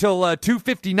wait till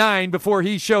 2:59 before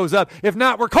he shows up. If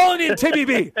not, we're calling in Timmy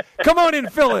B. Come on in,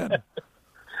 fill in.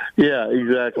 Yeah,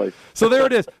 exactly. So there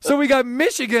it is. So we got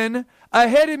Michigan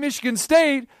ahead of Michigan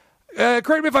State.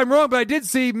 Correct me if I'm wrong, but I did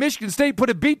see Michigan State put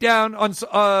a beat down on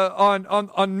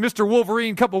Mr.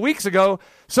 Wolverine a couple weeks ago.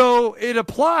 So it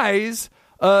applies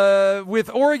with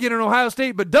Oregon and Ohio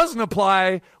State, but doesn't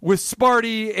apply with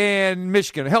Sparty and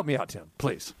Michigan. Help me out, Tim,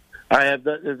 please. I have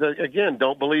again.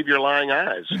 Don't believe your lying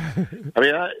eyes. I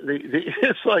mean,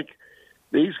 it's like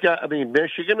these guys. I mean,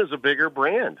 Michigan is a bigger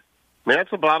brand. I mean,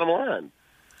 that's the bottom line.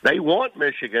 They want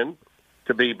Michigan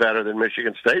to be better than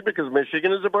Michigan State because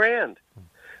Michigan is a brand.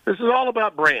 This is all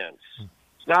about brands.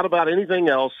 It's not about anything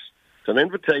else. It's an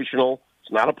invitational.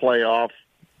 It's not a playoff.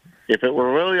 If it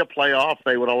were really a playoff,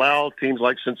 they would allow teams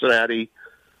like Cincinnati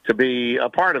to be a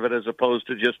part of it as opposed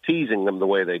to just teasing them the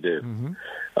way they do.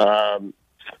 Mm-hmm.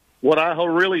 What I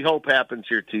really hope happens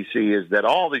here, TC, is that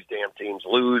all these damn teams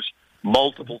lose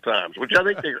multiple times, which I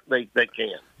think they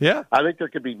can. Yeah. I think there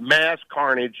could be mass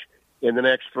carnage in the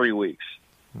next 3 weeks.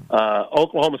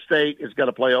 Oklahoma State is going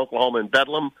to play Oklahoma in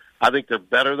Bedlam. I think they're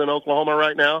better than Oklahoma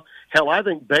right now. Hell, I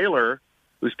think Baylor,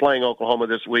 who's playing Oklahoma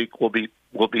this week, will beat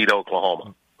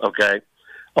Oklahoma. Okay,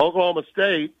 Oklahoma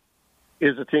State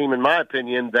is a team, in my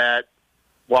opinion, that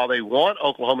while they want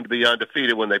Oklahoma to be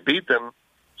undefeated when they beat them,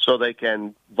 so they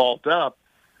can vault up,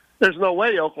 there's no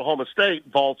way Oklahoma State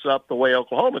vaults up the way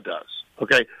Oklahoma does.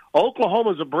 Okay,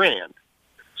 Oklahoma's a brand,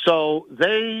 so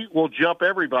they will jump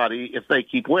everybody if they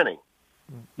keep winning.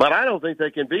 But I don't think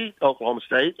they can beat Oklahoma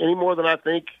State any more than I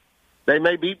think they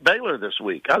may beat Baylor this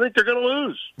week. I think they're going to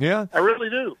lose. Yeah. I really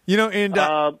do.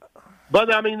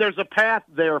 But, I mean, there's a path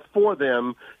there for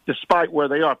them despite where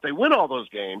they are. If they win all those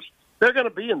games, they're going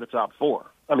to be in the top 4.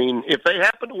 I mean, if they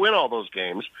happen to win all those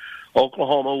games,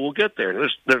 Oklahoma will get there.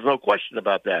 There's no question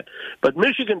about that. But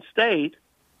Michigan State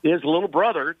is little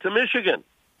brother to Michigan,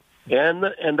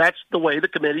 and that's the way the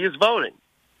committee is voting.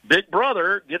 Big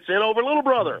Brother gets in over Little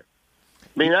Brother.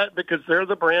 I mean, because they're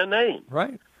the brand name.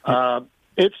 Right.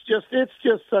 It's just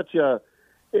such a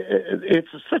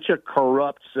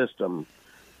corrupt system,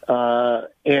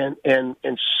 and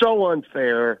so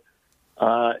unfair,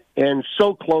 and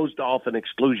so closed off and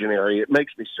exclusionary. It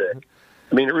makes me sick.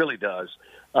 I mean, it really does.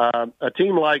 A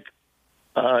team like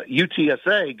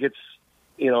UTSA gets,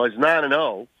 is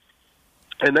 9-0,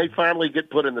 and they finally get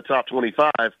put in the top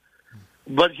 25,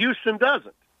 but Houston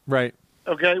doesn't. Right.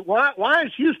 Okay, why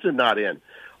is Houston not in?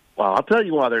 Well, I'll tell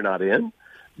you why they're not in.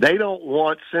 They don't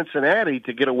want Cincinnati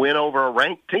to get a win over a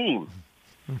ranked team.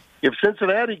 If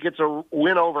Cincinnati gets a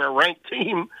win over a ranked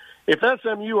team, if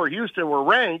SMU or Houston were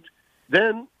ranked,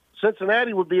 then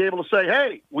Cincinnati would be able to say,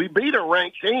 hey, we beat a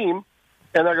ranked team.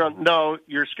 And they're going, no,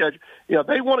 your schedule.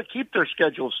 They want to keep their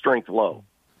schedule strength low.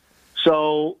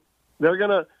 So they're going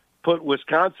to put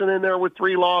Wisconsin in there with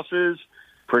 3 losses,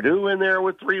 Purdue in there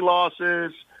with 3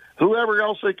 losses, whoever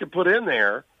else they could put in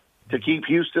there to keep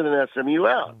Houston and SMU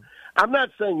out. I'm not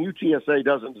saying UTSA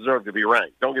doesn't deserve to be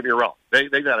ranked. Don't get me wrong. They've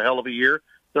had a hell of a year.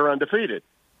 They're undefeated.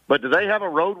 But do they have a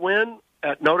road win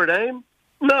at Notre Dame?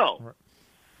 No.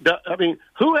 I mean,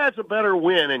 who has a better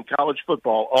win in college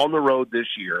football on the road this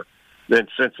year than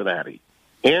Cincinnati?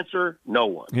 Answer, no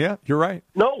one. Yeah, you're right.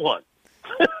 No one.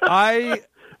 I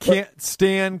can't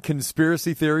stand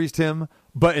conspiracy theories, Tim,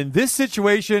 but in this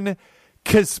situation,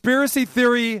 conspiracy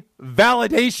theory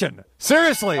validation.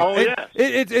 Seriously. Oh, yeah.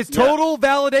 It's total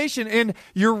validation, and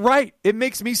you're right. It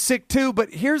makes me sick, too, but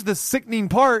here's the sickening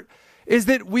part, is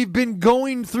that we've been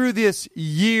going through this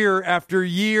year after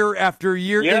year after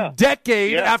year, and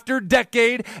decade after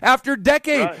decade after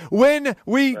decade, when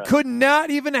we could not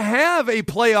even have a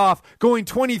playoff going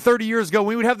 20, 30 years ago.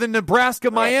 We would have the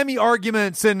Nebraska-Miami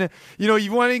arguments, and,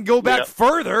 you want to go back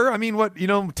further. I mean,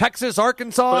 Texas,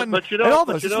 Arkansas, and all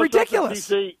those. It's ridiculous.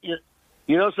 TC, you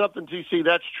know something, TC?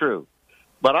 That's true.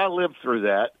 But I lived through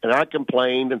that, and I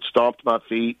complained and stomped my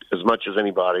feet as much as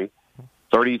anybody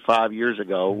 35 years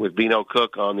ago with Beano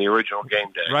Cook on the original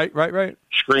game day. Right.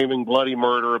 Screaming bloody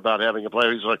murder about having a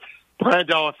player. He's like,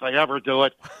 Brando, if they ever do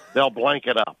it, they'll blank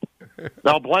it up.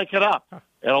 They'll blank it up.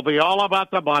 It'll be all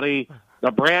about the money,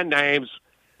 the brand names.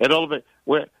 It'll be,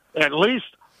 at least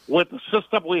with the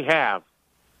system we have,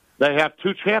 they have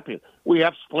 2 champions. We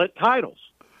have split titles.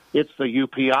 It's the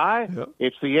UPI.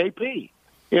 It's the AP.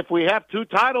 If we have 2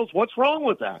 titles, what's wrong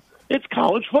with that? It's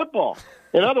college football.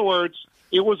 In other words,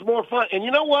 it was more fun. And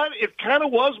you know what? It kind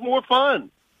of was more fun.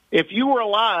 If you were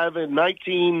alive in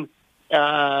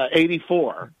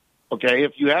 1984, okay,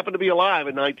 if you happen to be alive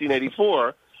in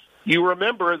 1984, you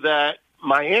remember that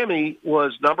Miami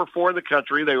was number 4 in the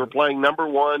country. They were playing number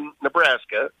 1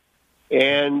 Nebraska,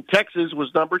 and Texas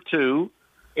was number 2,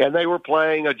 and they were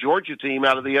playing a Georgia team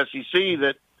out of the SEC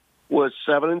that was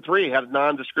 7-3, had a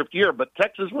nondescript year, but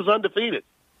Texas was undefeated.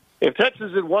 If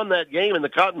Texas had won that game in the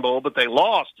Cotton Bowl, but they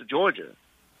lost to Georgia,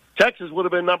 Texas would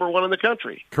have been number 1 in the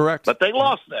country. Correct. But they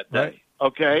lost that day. Right.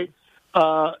 Okay.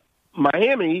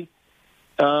 Miami,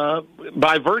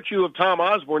 by virtue of Tom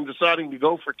Osborne deciding to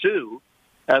go for 2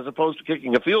 as opposed to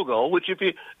kicking a field goal, which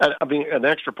an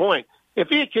extra point. If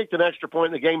he had kicked an extra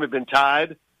point and the game had been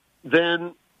tied,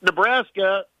 then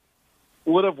Nebraska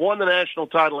would have won the national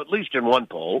title at least in one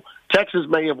poll. Texas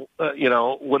may have,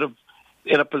 would have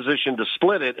in a position to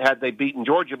split it had they beaten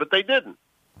Georgia, but they didn't.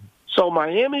 So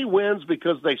Miami wins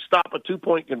because they stop a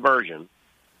 2-point conversion,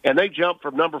 and they jump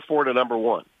from number 4 to number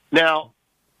 1. Now,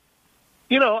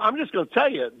 I'm just going to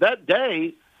tell you, that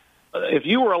day, if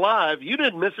you were alive, you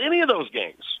didn't miss any of those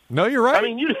games. No, you're right. I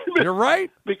mean, you're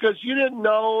right. Because you didn't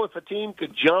know if a team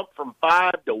could jump from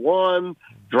 5 to 1,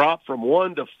 drop from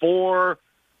 1 to 4.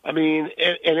 I mean,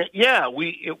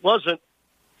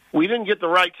 we didn't get the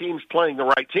right teams playing the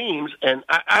right teams, and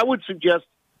I would suggest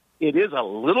it is a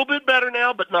little bit better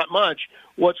now, but not much.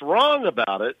 What's wrong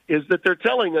about it is that they're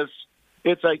telling us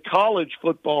it's a college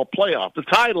football playoff. The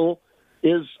title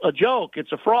is a joke.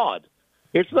 It's a fraud.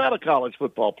 It's not a college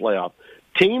football playoff.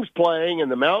 Teams playing in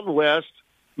the Mountain West,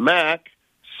 MAC,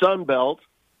 Sun Belt,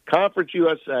 Conference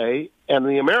USA, and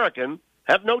the American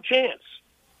have no chance.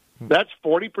 That's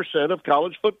 40% of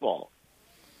college football.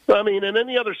 I mean, in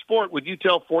any other sport, would you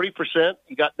tell 40%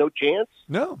 you got no chance?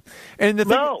 No. And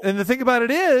the thing about it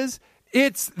is,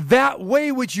 it's that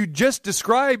way which you just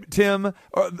described, Tim,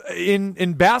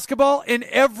 in basketball and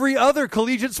every other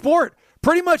collegiate sport.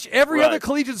 Pretty much every other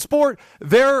collegiate sport,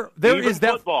 there even is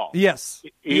that football. Yes,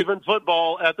 even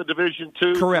football at the Division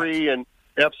II, correct. 3, and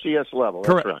FCS level.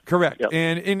 Correct. That's right. Correct. Yep.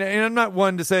 And I'm not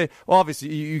one to say, well,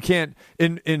 obviously you can't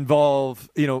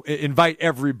invite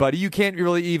everybody. You can't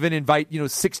really even invite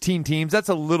 16 teams. That's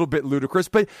a little bit ludicrous.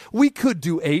 But we could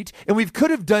do 8, and we could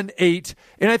have done 8.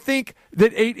 And I think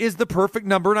that 8 is the perfect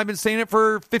number. And I've been saying it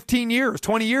for 15 years,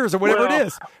 20 years, or whatever it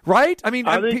is. Right? I mean,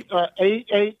 I think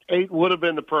 8 would have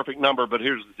been the perfect number. But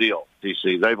here's the deal,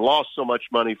 DC. They've lost so much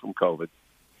money from COVID,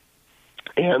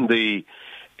 and the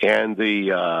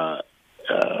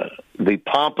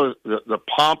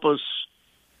pompous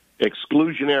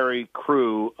exclusionary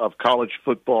crew of college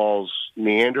football's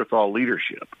Neanderthal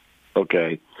leadership,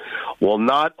 okay, will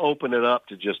not open it up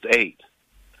to just 8.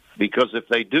 Because if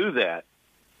they do that,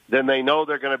 then they know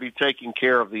they're going to be taking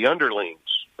care of the underlings,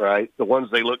 right? The ones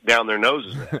they look down their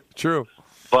noses at. True.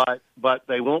 But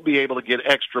they won't be able to get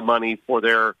extra money for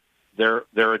their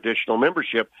additional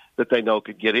membership that they know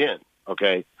could get in,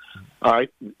 okay? All right,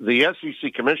 the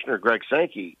SEC commissioner, Greg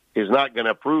Sankey, is not going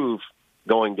to approve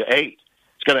going to 8.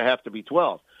 It's going to have to be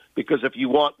 12. Because if you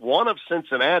want one of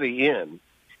Cincinnati in,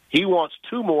 he wants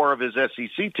 2 more of his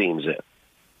SEC teams in.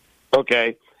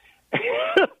 Okay?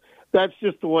 That's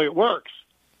just the way it works.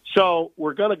 So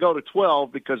we're going to go to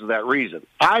 12 because of that reason.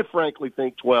 I frankly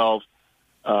think 12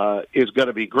 is going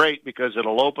to be great because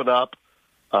it'll open up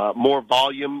more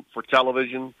volume for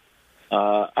television.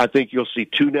 I think you'll see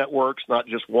 2 networks, not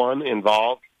just one,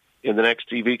 involved in the next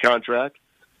TV contract.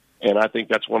 And I think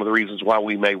that's one of the reasons why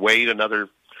we may wait another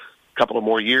couple of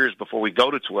more years before we go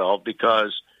to 12,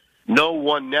 because no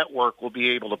one network will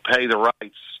be able to pay the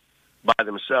rights by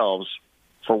themselves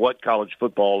for what college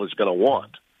football is going to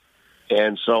want.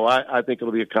 And so I think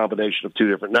it'll be a combination of 2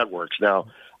 different networks. Now,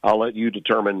 I'll let you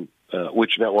determine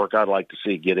which network I'd like to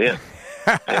see get in.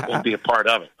 It won't be a part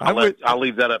of it. I'll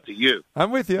leave that up to you.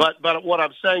 I'm with you. But what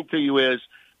I'm saying to you is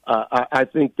I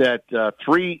think that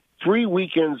 3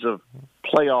 weekends of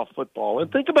playoff football,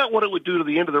 and think about what it would do to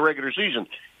the end of the regular season.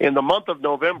 In the month of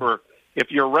November,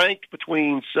 if you're ranked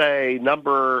between, say,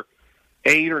 number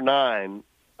 8 or 9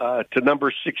 to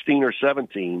number 16 or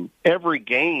 17, every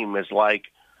game is like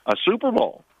a Super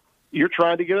Bowl. You're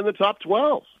trying to get in the top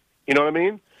 12. You know what I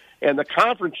mean? And the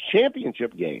conference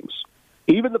championship games,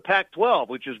 even the Pac-12,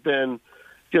 which has been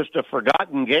just a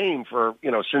forgotten game for,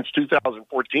 since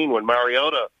 2014 when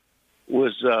Mariota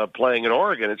was playing in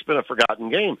Oregon. It's been a forgotten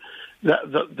game.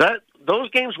 Those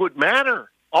games would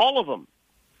matter, all of them,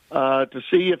 to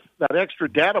see if that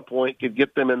extra data point could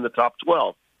get them in the top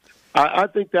 12. I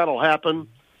think that'll happen.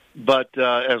 But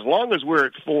as long as we're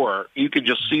at 4, you can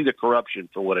just see the corruption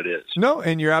for what it is. No,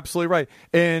 and you're absolutely right.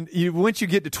 And once you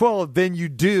get to 12, then you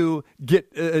do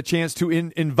get a chance to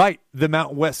invite the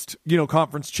Mountain West,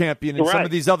 conference champion and some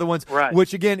of these other ones,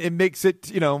 which, again, it makes it,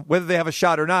 whether they have a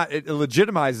shot or not, it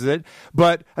legitimizes it.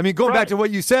 But, I mean, going back to what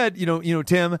you said,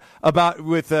 Tim, about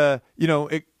with,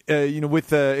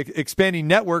 with expanding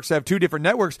networks, I have 2 different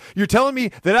networks. You're telling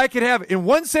me that I could have, in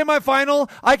one semifinal,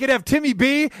 I could have Timmy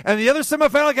B, and the other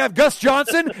semifinal, I could have Gus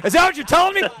Johnson? Is that what you're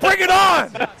telling me? Bring it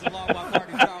on!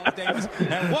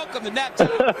 Welcome to Nap Time,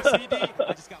 CD.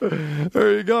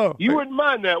 There you go. You wouldn't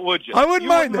mind that, would you? I wouldn't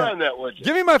mind that, would you?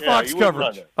 Give me my Fox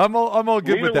coverage. I'm all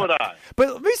good Neither with that. would I.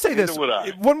 But let me say this.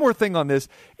 One more thing on this.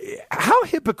 How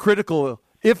hypocritical,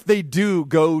 if they do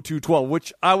go to 12,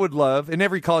 which I would love, and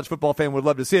every college football fan would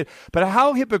love to see it, but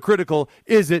how hypocritical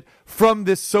is it from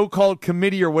this so-called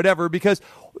committee or whatever? Because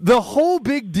the whole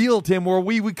big deal, Tim, where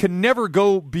we can never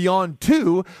go beyond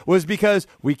 2 was because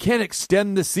we can't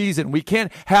extend the season. We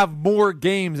can't have more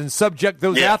games and subject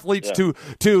those athletes to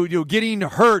getting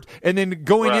hurt and then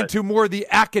going into more of the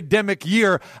academic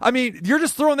year. I mean, you're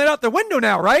just throwing that out the window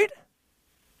now, right?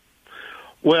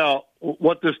 Well,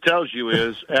 what this tells you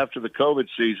is after the COVID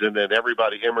season and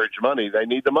everybody hemorrhaged money, they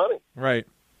need the money. Right.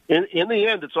 In the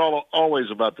end, it's always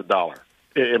about the dollar.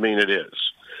 I mean, it is.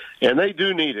 And they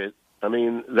do need it. I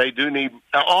mean, they do need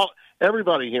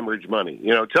everybody hemorrhaged money.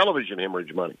 Television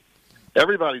hemorrhaged money.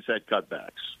 Everybody's had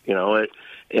cutbacks.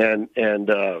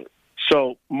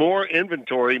 So more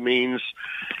inventory means,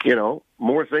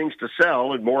 more things to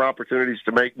sell and more opportunities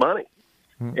to make money.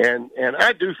 And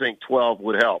I do think 12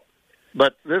 would help.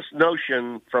 But this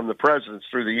notion from the presidents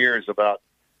through the years about,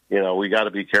 we got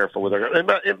to be careful with our. And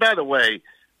by the way,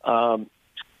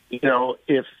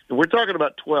 if we're talking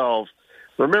about 12,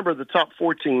 remember the top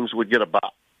 4 teams would get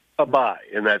a bye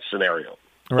in that scenario,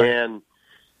 and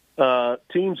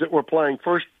teams that were playing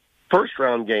first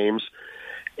round games,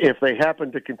 if they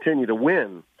happen to continue to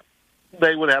win,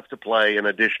 they would have to play an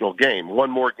additional game, one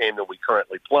more game than we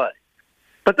currently play.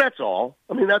 But that's all.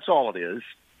 I mean, that's all it is.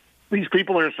 These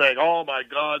people are saying, oh, my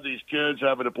God, these kids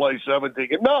having to play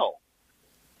 17. No.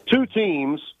 two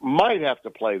teams might have to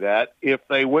play that if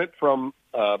they went from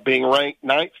being ranked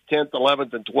 9th, 10th,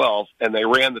 11th, and 12th, and they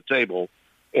ran the table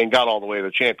and got all the way to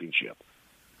the championship.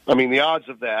 I mean, the odds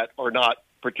of that are not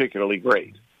particularly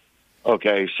great.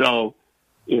 Okay, so,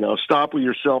 stop with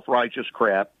your self-righteous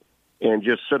crap and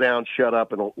just sit down, shut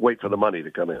up, and wait for the money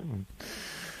to come in.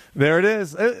 There it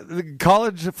is. The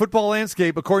college football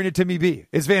landscape, according to Timmy B,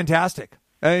 is fantastic.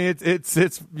 I mean, it's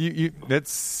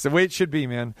that's the way it should be,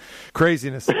 man.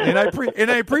 Craziness, and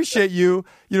I appreciate you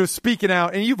speaking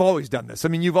out. And you've always done this. I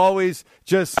mean, you've always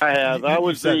just. I have. I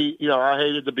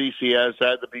hated the BCS. I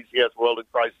had the BCS World in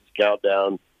Crisis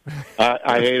Countdown.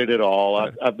 I hated it all.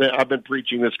 I've been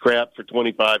preaching this crap for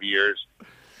 25 years,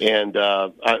 and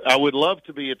I would love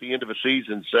to be at the end of a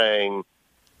season saying,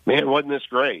 "Man, wasn't this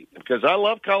great?" Because I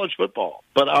love college football,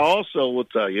 but I also will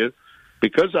tell you,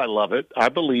 because I love it, I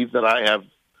believe that I have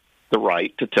the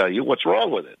right to tell you what's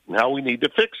wrong with it and how we need to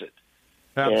fix it.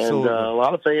 Absolutely. And a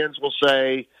lot of fans will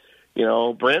say,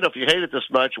 Brando, if you hate it this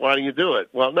much, why do you do it?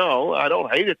 Well, no, I don't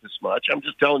hate it this much. I'm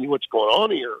just telling you what's going on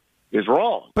here is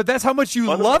wrong. But that's how much you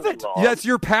love it. Wrong. That's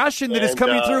your passion that is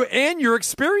coming through, and your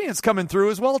experience coming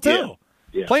through as well, too.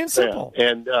 Yeah, plain and simple.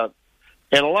 Yeah. And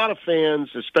a lot of fans,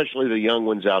 especially the young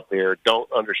ones out there, don't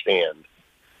understand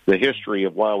the history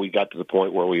of why we got to the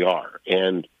point where we are.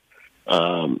 And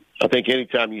I think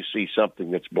anytime you see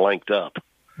something that's blanked up,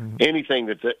 anything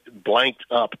that's blanked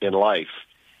up in life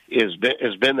has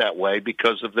been that way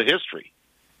because of the history.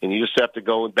 And you just have to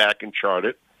go back and chart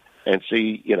it and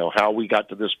see, how we got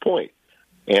to this point.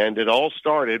 And it all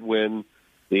started when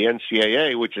the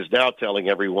NCAA, which is now telling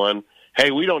everyone,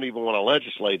 hey, we don't even want to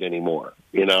legislate anymore.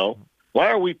 Why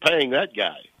are we paying that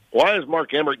guy? Why is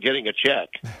Mark Emmert getting a check?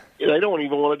 They don't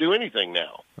even want to do anything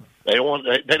now. They don't want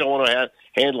to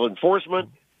handle enforcement.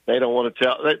 They don't want to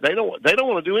tell. They don't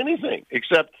want to do anything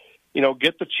except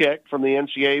get the check from the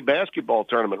NCAA basketball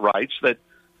tournament rights that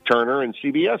Turner and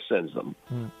CBS sends them.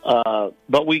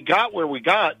 But we got where we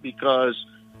got because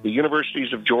the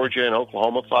universities of Georgia and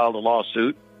Oklahoma filed a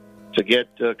lawsuit to get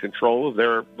control of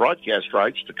their broadcast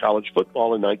rights to college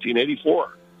football in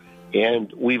 1984,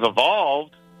 and we've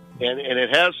evolved, and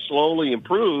it has slowly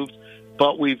improved.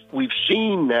 But we've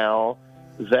seen now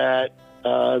that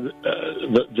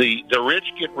the rich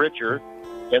get richer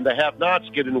and the have-nots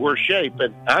get in worse shape.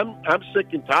 And I'm sick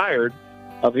and tired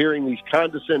of hearing these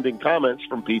condescending comments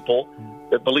from people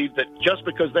that believe that just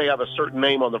because they have a certain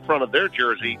name on the front of their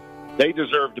jersey, they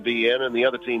deserve to be in and the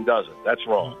other team doesn't. That's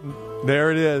wrong. There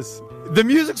it is. The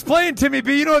music's playing, Timmy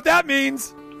B. You know what that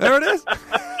means. There it is.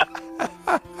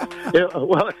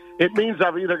 Well, it means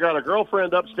I've either got a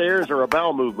girlfriend upstairs or a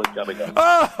bowel movement coming up.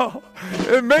 Oh,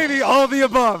 maybe all the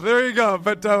above. There you go.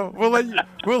 But we'll let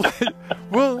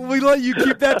you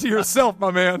keep that to yourself, my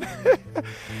man.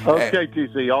 Okay,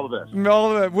 TC, all the best.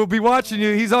 All of it. We'll be watching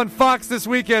you. He's on Fox this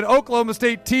weekend. Oklahoma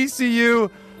State,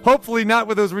 TCU. Hopefully not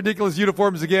with those ridiculous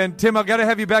uniforms again. Tim, I've got to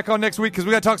have you back on next week because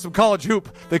we got to talk some college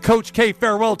hoop, the Coach K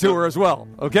farewell tour as well.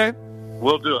 Okay?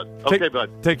 We'll do it. Okay,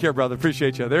 bud. Take care, brother.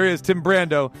 Appreciate you. There he is, Tim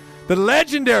Brando, the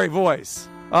legendary voice.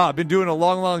 Been doing a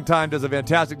long, long time. Does a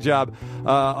fantastic job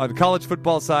on the college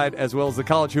football side as well as the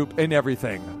college hoop and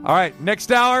everything. All right,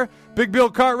 next hour, Big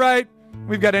Bill Cartwright.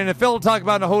 We've got NFL to talk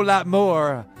about and a whole lot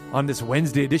more on this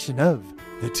Wednesday edition of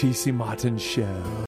the TC Martin Show.